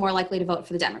also more likely to vote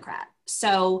for the Democrat.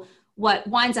 So what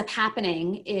winds up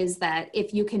happening is that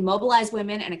if you can mobilize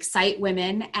women and excite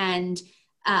women and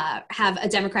have a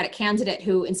Democratic candidate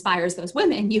who inspires those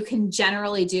women, you can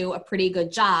generally do a pretty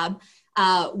good job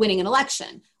winning an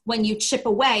election. When you chip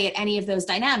away at any of those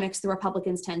dynamics, the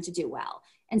Republicans tend to do well.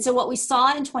 And so what we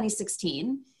saw in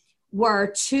 2016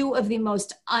 were two of the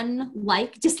most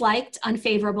disliked,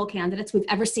 unfavorable candidates we've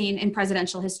ever seen in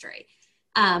presidential history.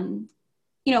 You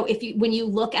know, when you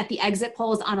look at the exit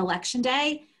polls on election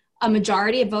day, a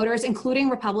majority of voters, including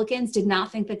Republicans, did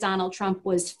not think that Donald Trump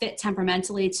was fit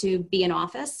temperamentally to be in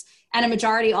office. And a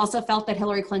majority also felt that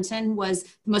Hillary Clinton was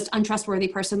the most untrustworthy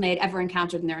person they had ever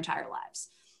encountered in their entire lives.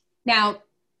 Now,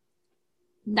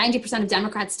 90% of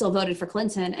Democrats still voted for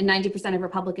Clinton and 90% of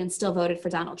Republicans still voted for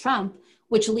Donald Trump,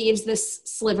 which leaves this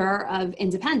sliver of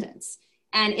independents.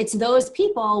 And it's those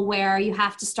people where you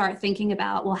have to start thinking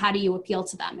about, well, how do you appeal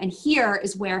to them? And here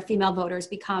is where female voters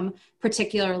become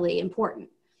particularly important.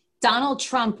 Donald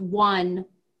Trump won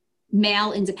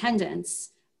male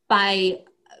independents by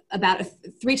about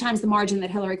 3 times the margin that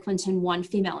Hillary Clinton won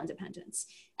female independents.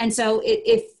 And so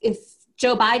if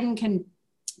Joe Biden can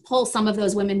pull some of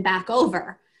those women back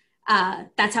over,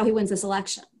 that's how he wins this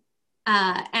election.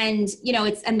 And, you know,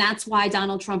 and that's why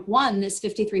Donald Trump won this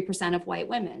 53% of white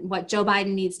women. What Joe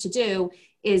Biden needs to do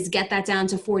is get that down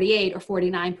to 48 or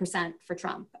 49% for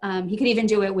Trump. He could even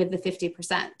do it with the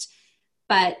 50%.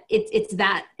 But it's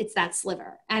that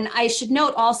sliver. And I should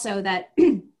note also that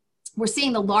we're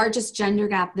seeing the largest gender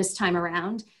gap this time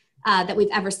around that we've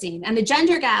ever seen. And the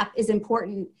gender gap is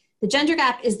important. The gender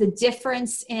gap is the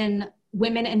difference in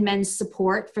women and men's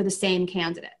support for the same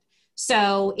candidate.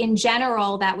 So in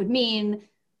general, that would mean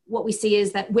what we see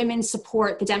is that women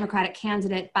support the Democratic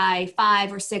candidate by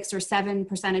 5 or 6 or 7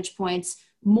 percentage points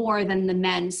more than the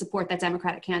men support that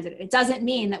Democratic candidate. It doesn't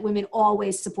mean that women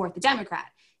always support the Democrat.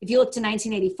 If you look to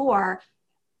 1984,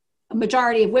 a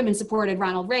majority of women supported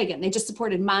Ronald Reagan. They just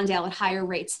supported Mondale at higher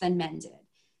rates than men did.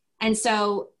 And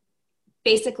so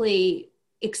basically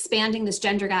expanding this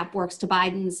gender gap works to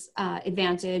Biden's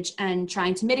advantage, and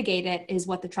trying to mitigate it is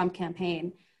what the Trump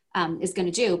campaign is going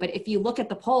to do. But if you look at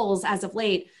the polls as of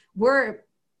late,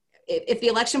 if the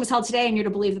election was held today and you're to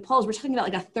believe the polls, we're talking about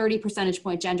like a 30 percentage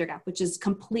point gender gap, which is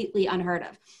completely unheard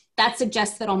of. That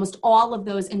suggests that almost all of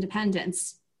those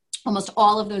independents, almost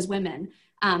all of those women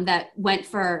that went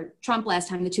for Trump last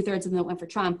time, the 2/3 of them that went for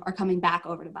Trump, are coming back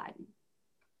over to Biden.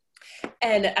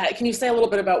 And can you say a little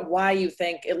bit about why you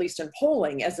think, at least in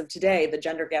polling as of today, the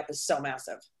gender gap is so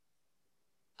massive?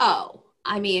 Oh,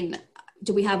 I mean,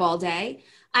 do we have all day?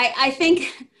 I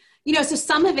think, you know, so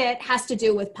some of it has to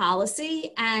do with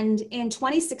policy. And in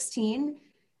 2016,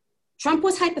 Trump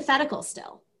was hypothetical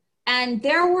still. And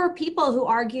there were people who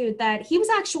argued that he was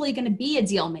actually going to be a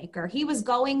deal maker. He was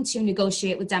going to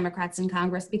negotiate with Democrats in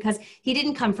Congress because he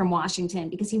didn't come from Washington,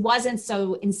 because he wasn't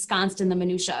so ensconced in the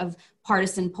minutia of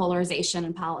partisan polarization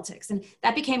in politics. And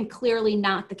that became clearly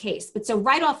not the case. But so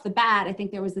right off the bat, I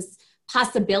think there was this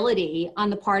possibility on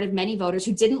the part of many voters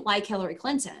who didn't like Hillary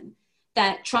Clinton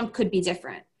that Trump could be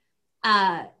different.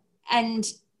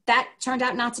 And that turned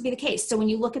out not to be the case. So when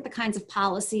you look at the kinds of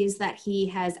policies that he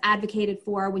has advocated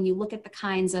for, when you look at the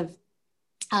kinds of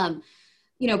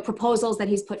proposals that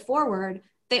he's put forward,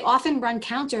 they often run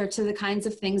counter to the kinds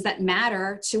of things that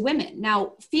matter to women.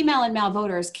 Now, female and male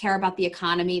voters care about the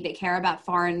economy, they care about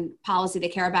foreign policy, they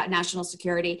care about national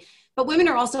security. But women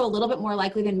are also a little bit more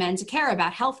likely than men to care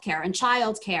about healthcare and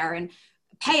childcare and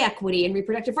pay equity and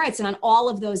reproductive rights. And on all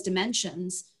of those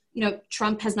dimensions,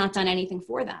 Trump has not done anything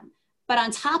for them. But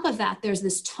on top of that, there's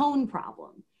this tone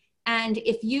problem. And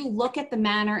if you look at the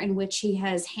manner in which he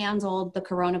has handled the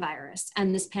coronavirus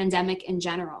and this pandemic in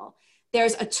general,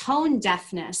 there's a tone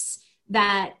deafness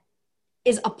that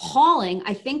is appalling.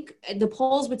 I think the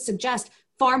polls would suggest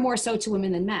far more so to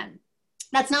women than men.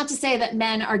 That's not to say that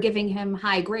men are giving him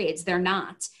high grades. They're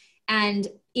not. And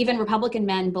even Republican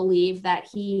men believe that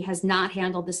he has not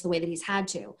handled this the way that he's had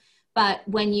to. But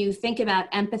when you think about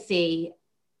empathy,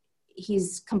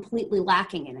 he's completely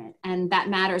lacking in it. And that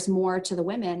matters more to the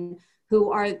women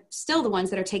who are still the ones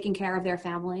that are taking care of their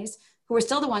families, who are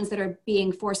still the ones that are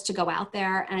being forced to go out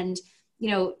there and,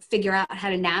 figure out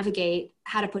how to navigate,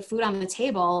 how to put food on the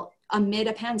table amid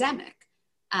a pandemic.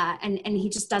 And he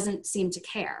just doesn't seem to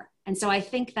care. And so I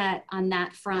think that on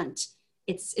that front,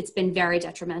 it's been very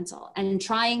detrimental. And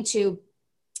trying to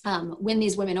win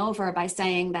these women over by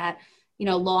saying that,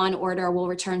 law and order will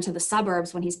return to the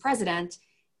suburbs when he's president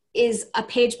is a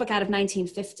page book out of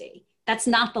 1950. That's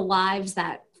not the lives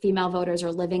that female voters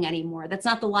are living anymore. That's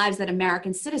not the lives that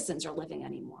American citizens are living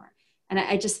anymore. And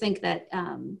I just think that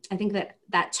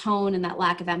that tone and that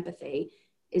lack of empathy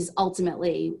is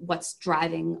ultimately what's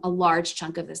driving a large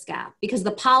chunk of this gap, because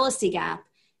the policy gap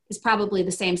is probably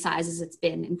the same size as it's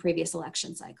been in previous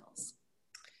election cycles.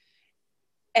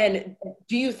 And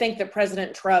do you think that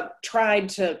President Trump tried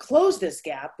to close this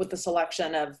gap with the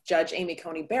selection of Judge Amy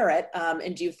Coney Barrett?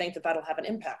 And do you think that that'll have an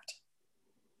impact?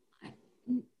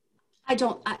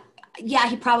 Yeah,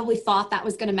 he probably thought that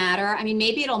was going to matter. I mean,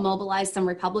 maybe it'll mobilize some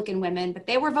Republican women, but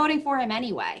they were voting for him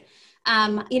anyway.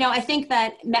 I think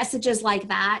that messages like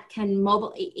that can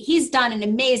he's done an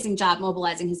amazing job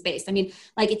mobilizing his base. I mean,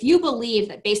 like, if you believe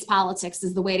that base politics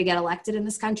is the way to get elected in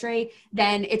this country,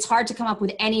 then it's hard to come up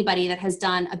with anybody that has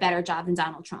done a better job than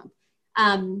Donald Trump.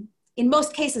 In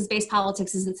most cases, base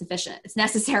politics isn't sufficient. It's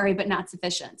necessary, but not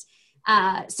sufficient.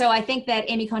 So I think that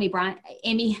Amy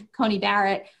Coney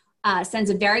Barrett sends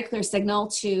a very clear signal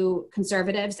to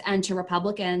conservatives and to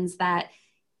Republicans that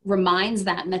reminds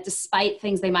them that despite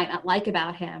things they might not like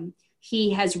about him, he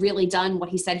has really done what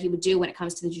he said he would do when it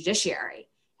comes to the judiciary.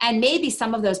 And maybe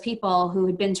some of those people who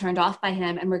had been turned off by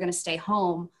him and were going to stay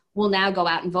home will now go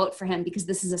out and vote for him because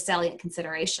this is a salient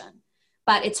consideration.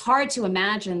 But it's hard to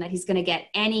imagine that he's going to get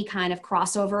any kind of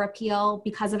crossover appeal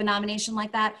because of a nomination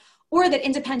like that, or that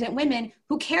independent women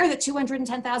who care that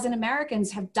 210,000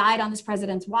 Americans have died on this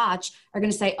president's watch are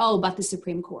going to say, oh, but the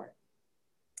Supreme Court.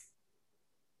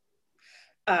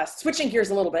 Switching gears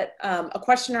a little bit, a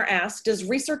questioner asked, does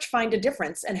research find a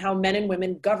difference in how men and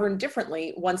women govern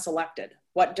differently once elected?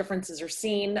 What differences are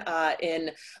seen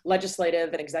in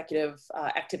legislative and executive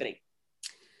activity?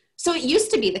 So it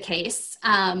used to be the case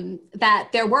that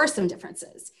there were some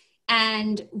differences,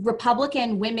 and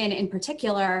Republican women in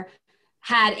particular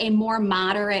had a more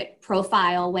moderate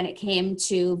profile when it came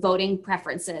to voting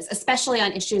preferences, especially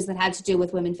on issues that had to do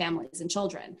with women, families, and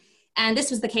children. And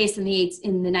this was the case in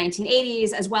the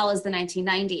 1980s as well as the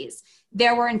 1990s.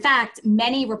 There were, in fact,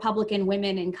 many Republican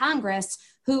women in Congress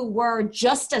who were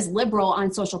just as liberal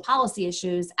on social policy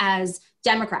issues as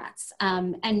Democrats.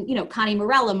 Connie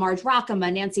Morella, Marge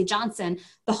Rockema, Nancy Johnson,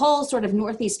 the whole sort of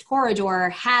Northeast corridor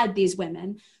had these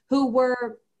women who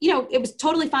were, it was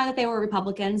totally fine that they were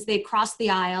Republicans. They crossed the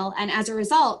aisle. And as a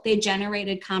result, they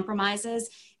generated compromises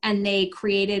and they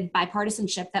created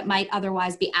bipartisanship that might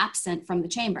otherwise be absent from the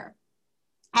chamber.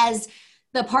 As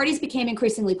the parties became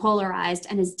increasingly polarized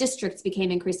and as districts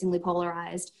became increasingly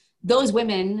polarized, those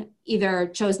women either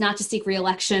chose not to seek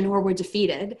re-election or were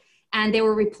defeated, and they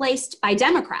were replaced by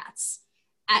Democrats.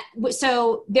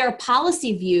 So their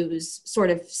policy views sort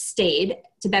of stayed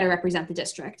to better represent the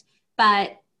district,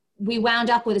 but we wound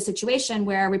up with a situation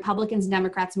where Republicans and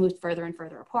Democrats moved further and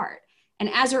further apart. And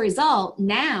as a result,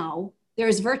 now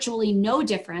there's virtually no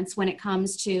difference when it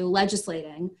comes to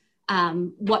legislating.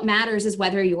 What matters is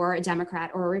whether you're a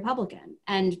Democrat or a Republican.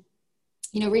 And,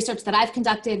 research that I've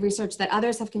conducted, research that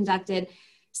others have conducted,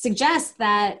 suggests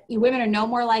that women are no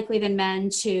more likely than men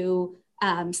to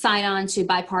sign on to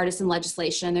bipartisan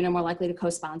legislation. They're no more likely to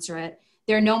co-sponsor it.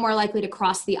 They're no more likely to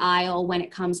cross the aisle when it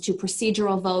comes to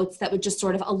procedural votes that would just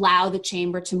sort of allow the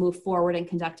chamber to move forward and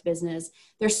conduct business.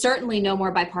 They're certainly no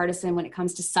more bipartisan when it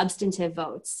comes to substantive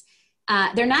votes.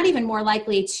 They're not even more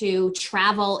likely to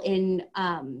travel in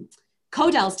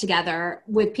codels together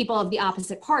with people of the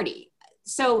opposite party.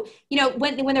 So,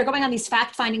 when they're going on these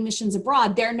fact-finding missions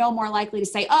abroad, they're no more likely to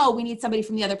say, oh, we need somebody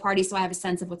from the other party so I have a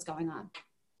sense of what's going on.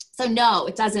 So no,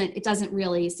 it doesn't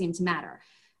really seem to matter.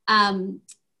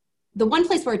 the one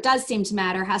place where it does seem to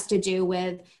matter has to do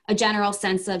with a general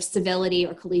sense of civility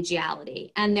or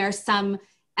collegiality. And there's some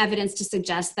evidence to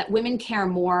suggest that women care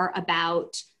more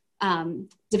about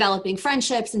developing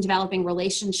friendships and developing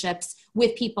relationships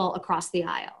with people across the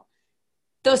aisle.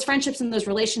 Those friendships and those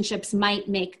relationships might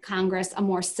make Congress a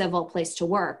more civil place to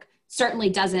work. Certainly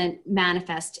doesn't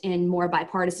manifest in more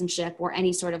bipartisanship or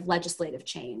any sort of legislative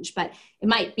change, but it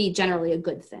might be generally a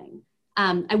good thing.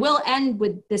 I will end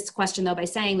with this question, though, by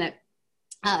saying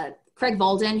that Craig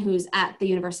Bolden, who's at the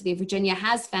University of Virginia,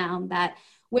 has found that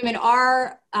women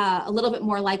are a little bit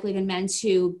more likely than men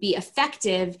to be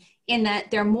effective in that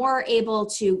they're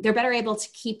better able to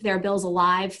keep their bills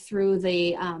alive through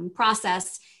the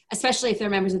process, especially if they're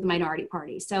members of the minority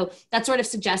party. So that sort of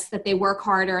suggests that they work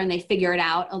harder and they figure it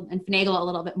out and finagle a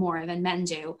little bit more than men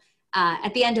do.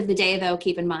 At the end of the day, though,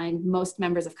 keep in mind, most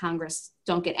members of Congress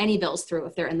don't get any bills through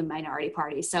if they're in the minority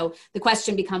party. So the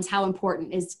question becomes, how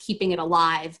important is keeping it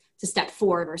alive to step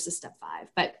 4 versus step 5?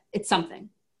 But it's something.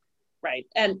 Right.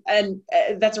 And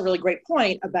that's a really great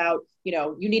point about,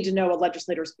 you need to know a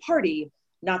legislator's party,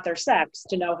 not their sex,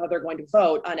 to know how they're going to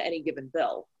vote on any given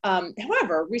bill.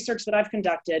 However, research that I've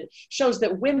conducted shows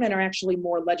that women are actually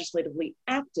more legislatively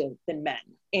active than men.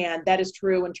 And that is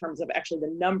true in terms of actually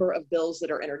the number of bills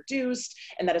that are introduced.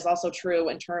 And that is also true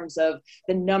in terms of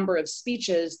the number of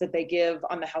speeches that they give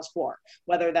on the House floor,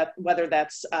 whether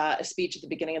that's a speech at the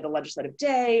beginning of the legislative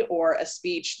day or a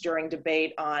speech during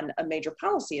debate on a major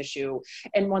policy issue.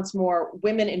 And once more,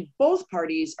 women in both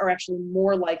parties are actually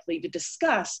more likely to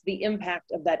discuss the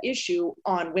impact of that issue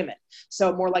on women.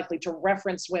 So more likely to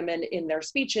reference women in their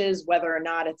speeches, whether or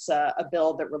not it's a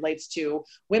bill that relates to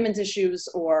women's issues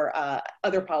or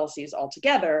other policies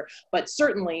altogether. But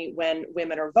certainly when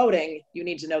women are voting, you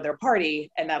need to know their party,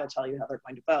 and that'll tell you how they're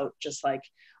going to vote, just like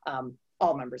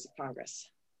all members of Congress.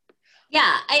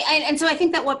 Yeah, and so I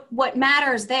think that what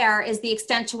matters there is the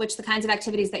extent to which the kinds of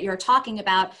activities that you're talking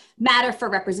about matter for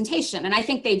representation. And I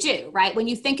think they do, right? When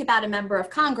you think about a member of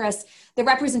Congress, the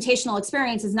representational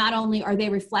experience is not only are they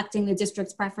reflecting the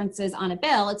district's preferences on a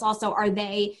bill, it's also are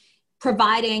they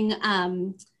providing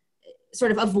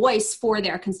sort of a voice for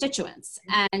their constituents.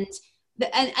 And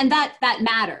that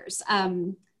matters.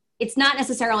 It's not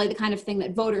necessarily the kind of thing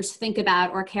that voters think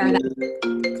about or care that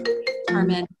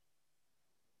determine.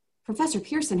 Professor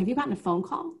Pearson, have you gotten a phone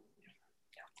call?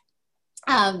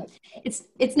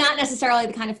 It's not necessarily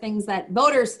the kind of things that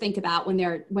voters think about when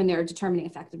they're determining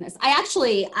effectiveness. I'm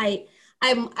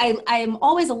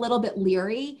always a little bit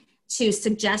leery to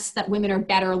suggest that women are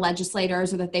better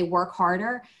legislators or that they work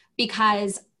harder,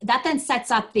 because that then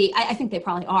sets up I think they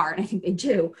probably are, and I think they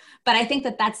do, but I think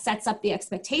that sets up the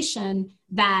expectation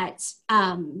that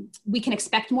we can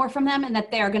expect more from them and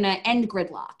that they're going to end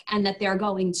gridlock and that they're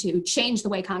going to change the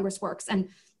way Congress works. And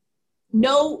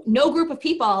no group of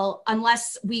people,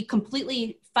 unless we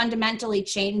completely fundamentally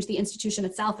change the institution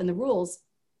itself and the rules,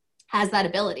 has that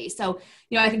ability. So,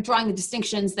 I think drawing the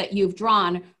distinctions that you've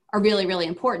drawn are really, really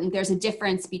important. There's a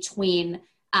difference between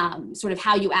sort of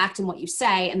how you act and what you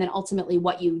say, and then ultimately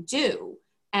what you do.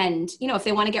 And, if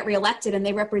they want to get reelected and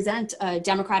they represent a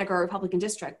Democratic or a Republican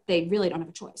district, they really don't have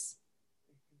a choice.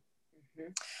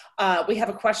 We have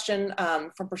a question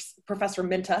from Professor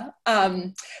Minta.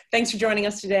 Thanks for joining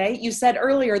us today. You said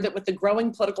earlier that with the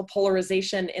growing political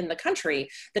polarization in the country,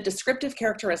 that descriptive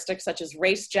characteristics such as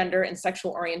race, gender, and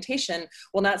sexual orientation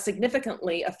will not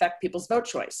significantly affect people's vote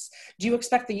choice. Do you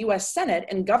expect the U.S. Senate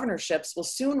and governorships will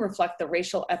soon reflect the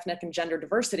racial, ethnic, and gender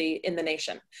diversity in the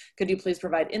nation? Could you please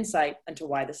provide insight into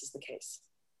why this is the case?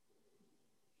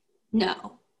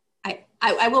 No.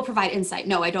 I will provide insight.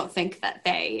 No, I don't think that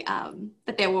they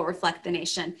will reflect the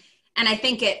nation. And I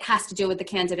think it has to do with the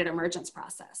candidate emergence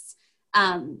process.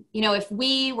 If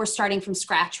we were starting from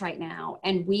scratch right now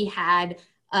and we had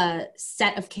a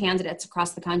set of candidates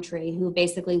across the country who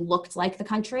basically looked like the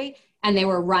country, and they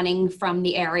were running from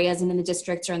the areas and in the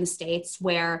districts or in the states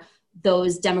where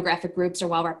those demographic groups are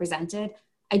well represented,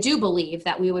 I do believe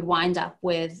that we would wind up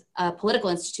with a political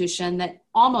institution that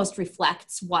almost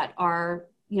reflects what our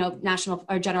national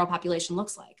or general population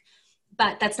looks like.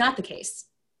 But that's not the case.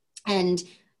 And,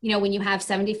 when you have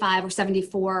 75 or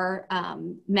 74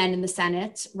 men in the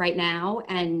Senate right now,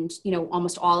 and,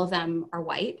 almost all of them are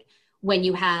white, when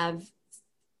you have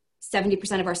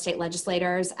 70% of our state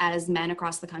legislators as men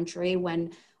across the country,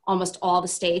 when almost all the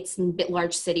states and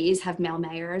large cities have male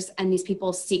mayors, and these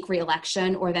people seek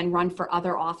reelection or then run for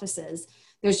other offices,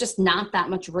 there's just not that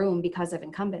much room because of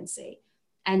incumbency.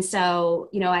 And so,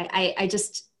 I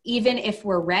just, even if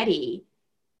we're ready,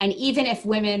 and even if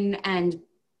women and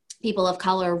people of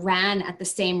color ran at the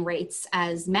same rates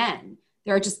as men,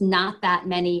 there are just not that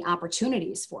many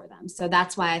opportunities for them. So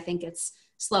that's why I think it's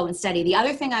slow and steady. The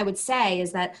other thing I would say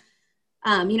is that,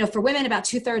 for women, about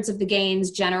 2/3 of the gains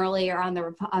generally are on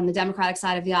the Democratic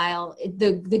side of the aisle.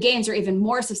 The gains are even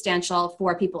more substantial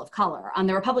for people of color. On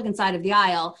the Republican side of the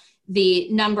aisle, the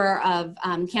number of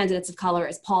candidates of color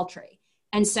is paltry.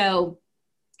 And so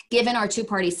given our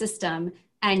two-party system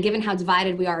and given how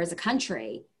divided we are as a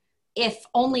country, if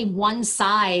only one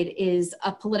side is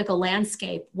a political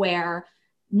landscape where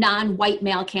non-white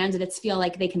male candidates feel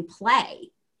like they can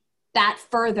play, that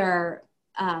further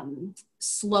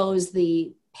slows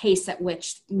the pace at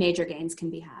which major gains can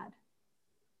be had.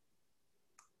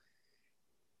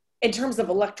 In terms of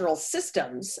electoral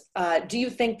systems, do you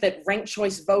think that ranked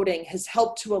choice voting has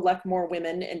helped to elect more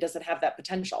women, and does it have that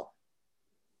potential?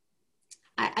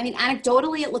 I mean,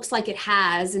 anecdotally, it looks like it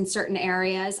has in certain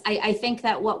areas. I think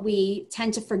that what we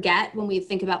tend to forget when we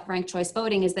think about ranked choice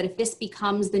voting is that if this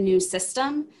becomes the new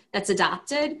system that's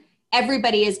adopted,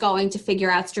 everybody is going to figure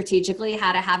out strategically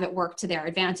how to have it work to their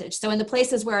advantage. So in the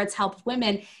places where it's helped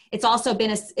women, it's also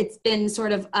been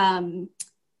sort of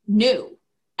new,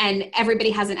 and everybody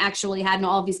hasn't actually had, and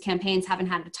all of these campaigns haven't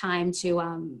had the time to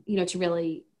to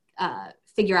really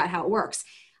figure out how it works.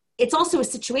 It's also a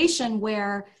situation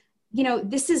where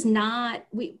this is not,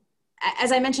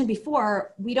 as I mentioned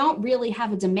before, we don't really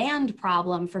have a demand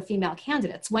problem for female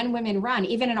candidates. When women run,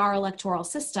 even in our electoral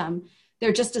system,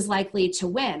 they're just as likely to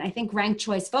win. I think ranked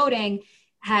choice voting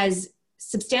has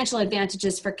substantial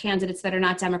advantages for candidates that are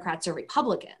not Democrats or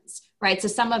Republicans, right? So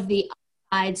some of the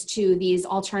sides to these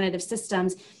alternative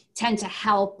systems tend to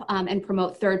help and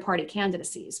promote third-party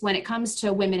candidacies. When it comes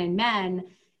to women and men,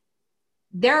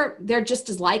 they're just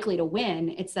as likely to win.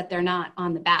 It's that they're not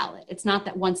on the ballot. It's not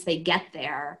that once they get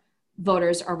there,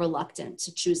 voters are reluctant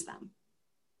to choose them.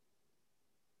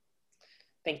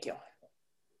 Thank you.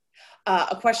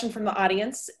 A question from the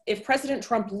audience. If President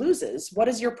Trump loses, what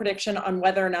is your prediction on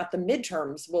whether or not the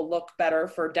midterms will look better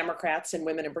for Democrats and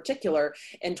women in particular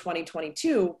in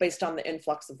 2022 based on the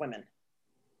influx of women?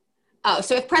 Oh,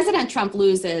 so if President Trump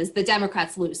loses, the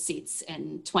Democrats lose seats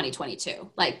in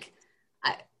 2022.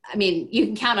 I mean, you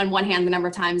can count on one hand the number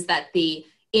of times that the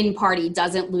in-party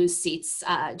doesn't lose seats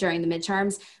during the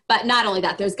midterms, but not only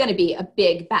that, there's going to be a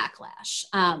big backlash.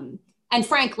 And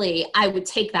frankly, I would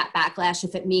take that backlash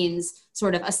if it means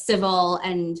sort of a civil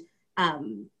and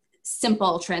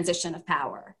simple transition of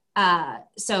power.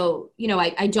 So,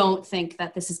 I don't think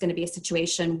that this is going to be a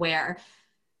situation where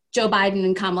Joe Biden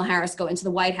and Kamala Harris go into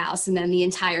the White House and then the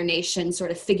entire nation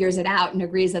sort of figures it out and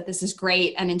agrees that this is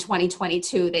great. And in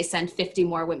 2022, they send 50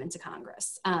 more women to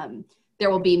Congress. There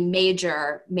will be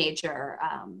major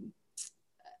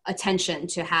attention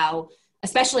to how,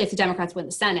 especially if the Democrats win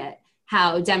the Senate,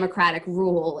 how Democratic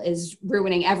rule is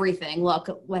ruining everything. Look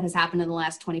at what has happened in the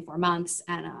last 24 months.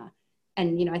 And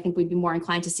I think we'd be more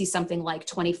inclined to see something like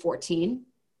 2014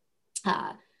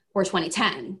 or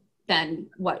 2010 than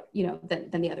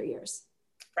than the other years.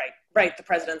 Right. The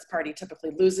president's party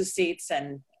typically loses seats,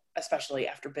 and especially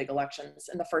after big elections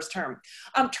in the first term.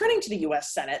 Turning to the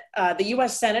U.S. Senate, the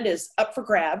U.S. Senate is up for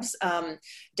grabs.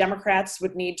 Democrats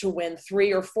would need to win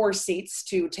 3 or 4 seats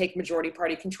to take majority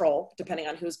party control, depending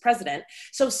on who's president.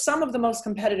 So some of the most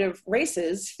competitive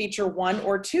races feature 1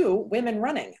 or 2 women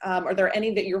running. Are there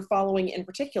any that you're following in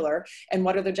particular, and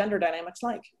what are the gender dynamics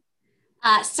like?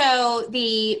 So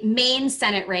the main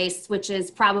Senate race, which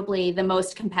is probably the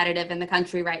most competitive in the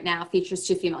country right now, features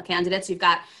 2 female candidates. You've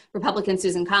got Republican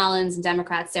Susan Collins and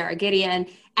Democrat Sarah Gideon,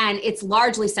 and it's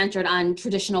largely centered on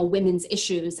traditional women's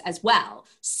issues as well.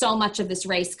 So much of this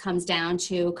race comes down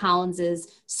to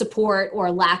Collins's support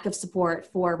or lack of support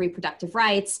for reproductive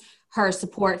rights, her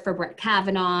support for Brett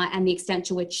Kavanaugh, and the extent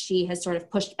to which she has sort of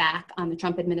pushed back on the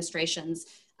Trump administration's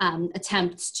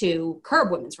attempts to curb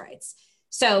women's rights.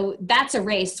 So that's a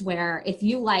race where if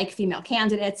you like female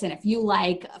candidates and if you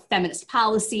like feminist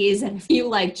policies and if you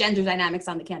like gender dynamics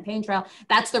on the campaign trail,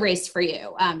 that's the race for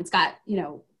you. It's got,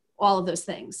 all of those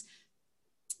things.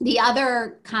 The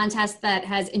other contest that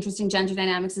has interesting gender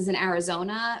dynamics is in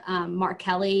Arizona. Mark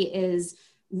Kelly is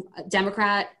a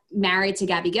Democrat married to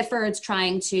Gabby Giffords,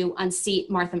 trying to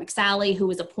unseat Martha McSally, who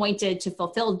was appointed to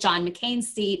fulfill John McCain's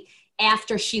seat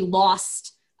after she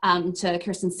lost to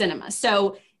Kirsten Sinema.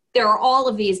 So there are all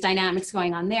of these dynamics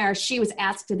going on there. She was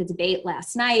asked at a debate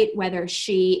last night whether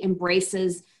she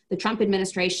embraces the Trump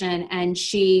administration, and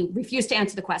she refused to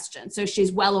answer the question. So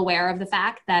she's well aware of the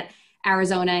fact that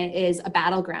Arizona is a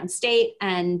battleground state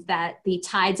and that the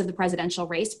tides of the presidential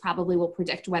race probably will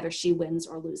predict whether she wins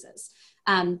or loses.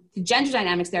 The gender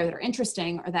dynamics there that are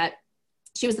interesting are that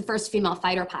she was the first female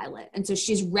fighter pilot. And so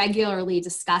she's regularly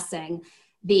discussing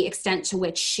the extent to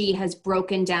which she has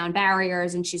broken down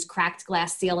barriers and she's cracked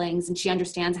glass ceilings and she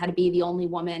understands how to be the only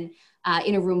woman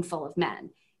in a room full of men.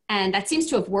 And that seems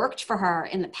to have worked for her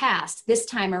in the past. This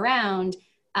time around,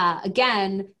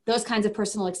 again, those kinds of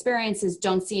personal experiences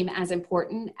don't seem as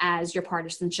important as your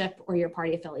partisanship or your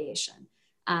party affiliation.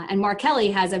 And Mark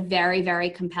Kelly has a very, very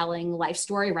compelling life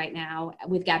story right now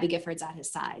with Gabby Giffords at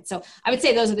his side. So I would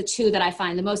say those are the two that I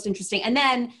find the most interesting. And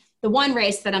then the one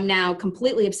race that I'm now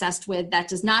completely obsessed with that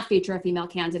does not feature a female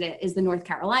candidate is the North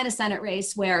Carolina Senate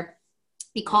race, where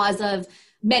because of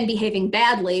men behaving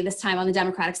badly, this time on the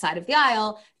Democratic side of the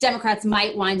aisle, Democrats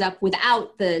might wind up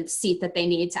without the seat that they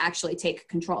need to actually take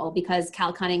control, because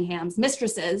Cal Cunningham's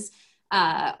mistresses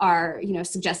are,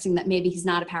 suggesting that maybe he's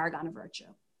not a paragon of virtue.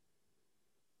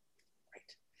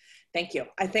 Thank you.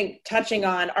 I think touching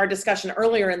on our discussion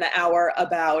earlier in the hour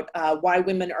about why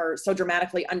women are so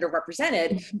dramatically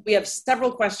underrepresented, we have several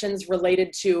questions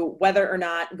related to whether or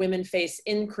not women face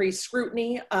increased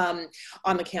scrutiny on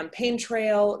the campaign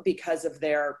trail because of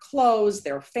their clothes,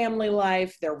 their family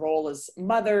life, their role as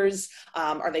mothers.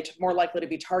 Are they more likely to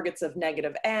be targets of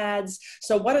negative ads?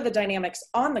 So what are the dynamics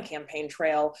on the campaign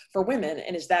trail for women,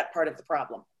 and is that part of the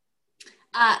problem?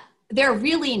 They're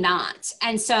really not.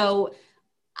 And so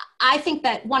I think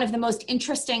that one of the most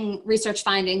interesting research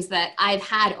findings that I've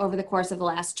had over the course of the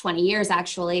last 20 years,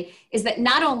 actually, is that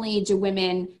not only do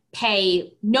women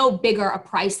pay no bigger a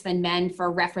price than men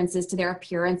for references to their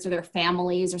appearance or their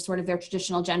families or sort of their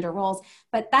traditional gender roles,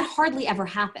 but that hardly ever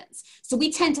happens. So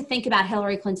we tend to think about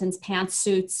Hillary Clinton's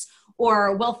pantsuits,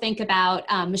 or we'll think about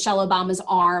Michelle Obama's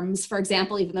arms, for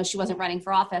example, even though she wasn't running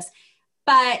for office.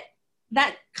 But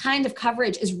that kind of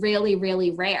coverage is really,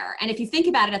 really rare. And if you think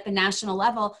about it at the national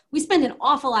level, we spend an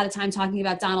awful lot of time talking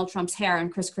about Donald Trump's hair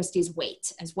and Chris Christie's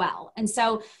weight as well. And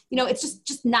so, it's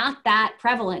just not that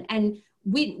prevalent. And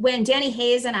when Danny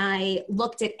Hayes and I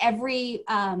looked at every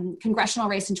congressional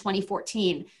race in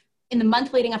 2014, in the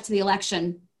month leading up to the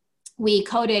election, we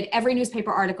coded every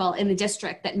newspaper article in the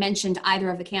district that mentioned either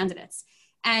of the candidates.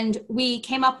 And we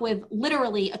came up with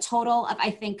literally a total of, I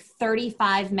think,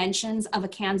 35 mentions of a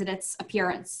candidate's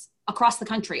appearance across the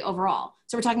country overall.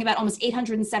 So we're talking about almost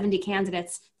 870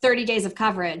 candidates, 30 days of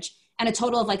coverage, and a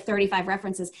total of like 35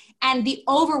 references. And the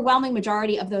overwhelming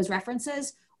majority of those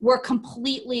references were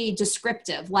completely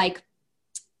descriptive. Like,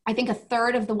 I think a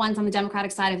third of the ones on the Democratic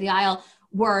side of the aisle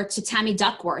were to Tammy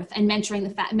Duckworth and mentioning the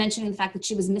fact that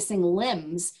she was missing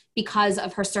limbs because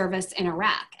of her service in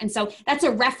Iraq. And so that's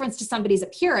a reference to somebody's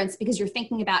appearance because you're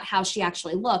thinking about how she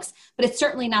actually looks, but it's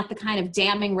certainly not the kind of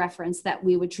damning reference that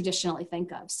we would traditionally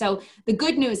think of. So the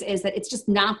good news is that it's just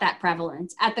not that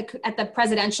prevalent. At the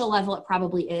presidential level, it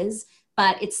probably is,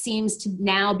 but it seems to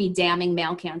now be damning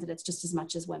male candidates just as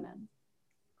much as women.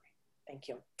 Thank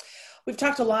you. We've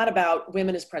talked a lot about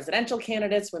women as presidential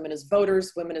candidates, women as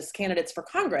voters, women as candidates for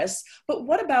Congress, but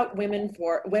what about women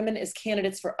as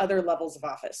candidates for other levels of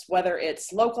office, whether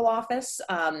it's local office,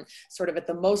 sort of at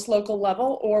the most local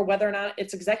level, or whether or not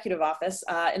it's executive office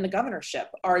in the governorship?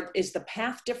 Is the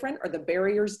path different? Are the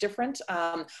barriers different?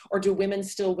 Or do women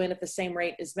still win at the same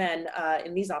rate as men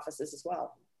in these offices as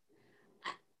well?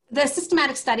 The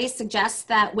systematic studies suggest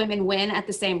that women win at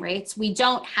the same rates. We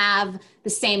don't have the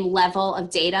same level of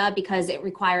data because it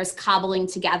requires cobbling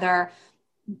together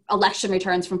election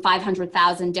returns from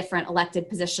 500,000 different elected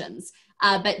positions.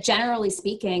 But generally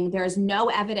speaking, there is no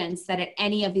evidence that at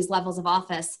any of these levels of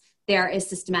office, there is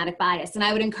systematic bias. And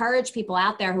I would encourage people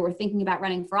out there who are thinking about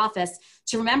running for office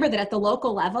to remember that at the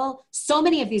local level, so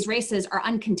many of these races are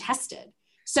uncontested.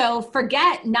 So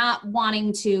forget not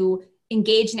wanting to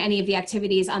engage in any of the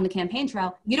activities on the campaign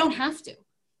trail. You don't have to.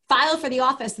 File for the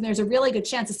office, and there's a really good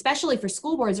chance, especially for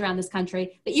school boards around this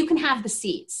country, that you can have the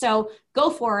seat. So go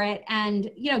for it and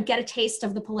get a taste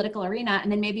of the political arena, and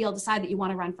then maybe you'll decide that you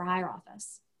want to run for higher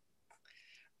office.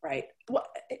 Right. Well,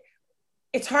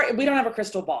 it's hard. We don't have a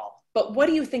crystal ball. But what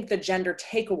do you think the gender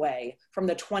takeaway from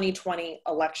the 2020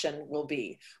 election will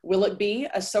be? Will it be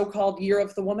a so-called year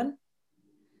of the woman?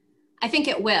 I think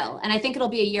it will. And I think it'll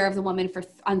be a year of the woman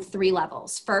on three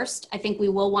levels. First, I think we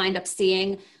will wind up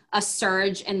seeing a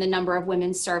surge in the number of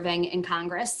women serving in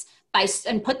Congress,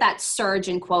 and put that surge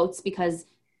in quotes because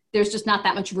there's just not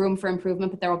that much room for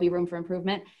improvement, but there will be room for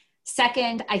improvement.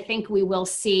 Second, I think we will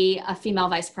see a female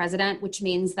vice president, which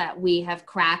means that we have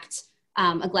cracked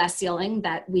a glass ceiling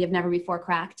that we have never before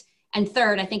cracked. And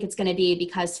third, I think it's going to be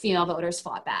because female voters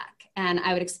fought back. And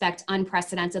I would expect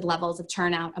unprecedented levels of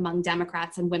turnout among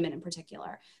Democrats and women in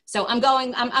particular. So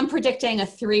I'm predicting a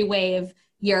three-wave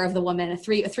year of the woman, a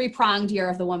three-pronged year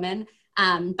of the woman.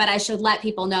 But I should let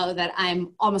people know that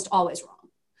I'm almost always wrong.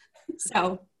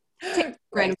 So take a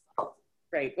grain of salt.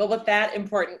 Great. Well, with that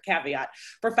important caveat,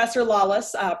 Professor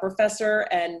Lawless, professor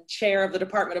and chair of the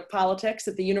Department of Politics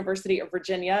at the University of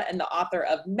Virginia and the author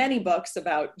of many books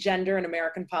about gender and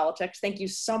American politics. Thank you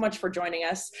so much for joining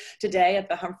us today at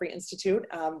the Humphrey Institute.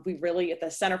 We really, at the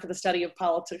Center for the Study of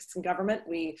Politics and Government,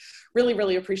 we really,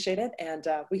 really appreciate it. And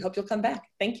we hope you'll come back.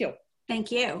 Thank you. Thank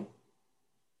you.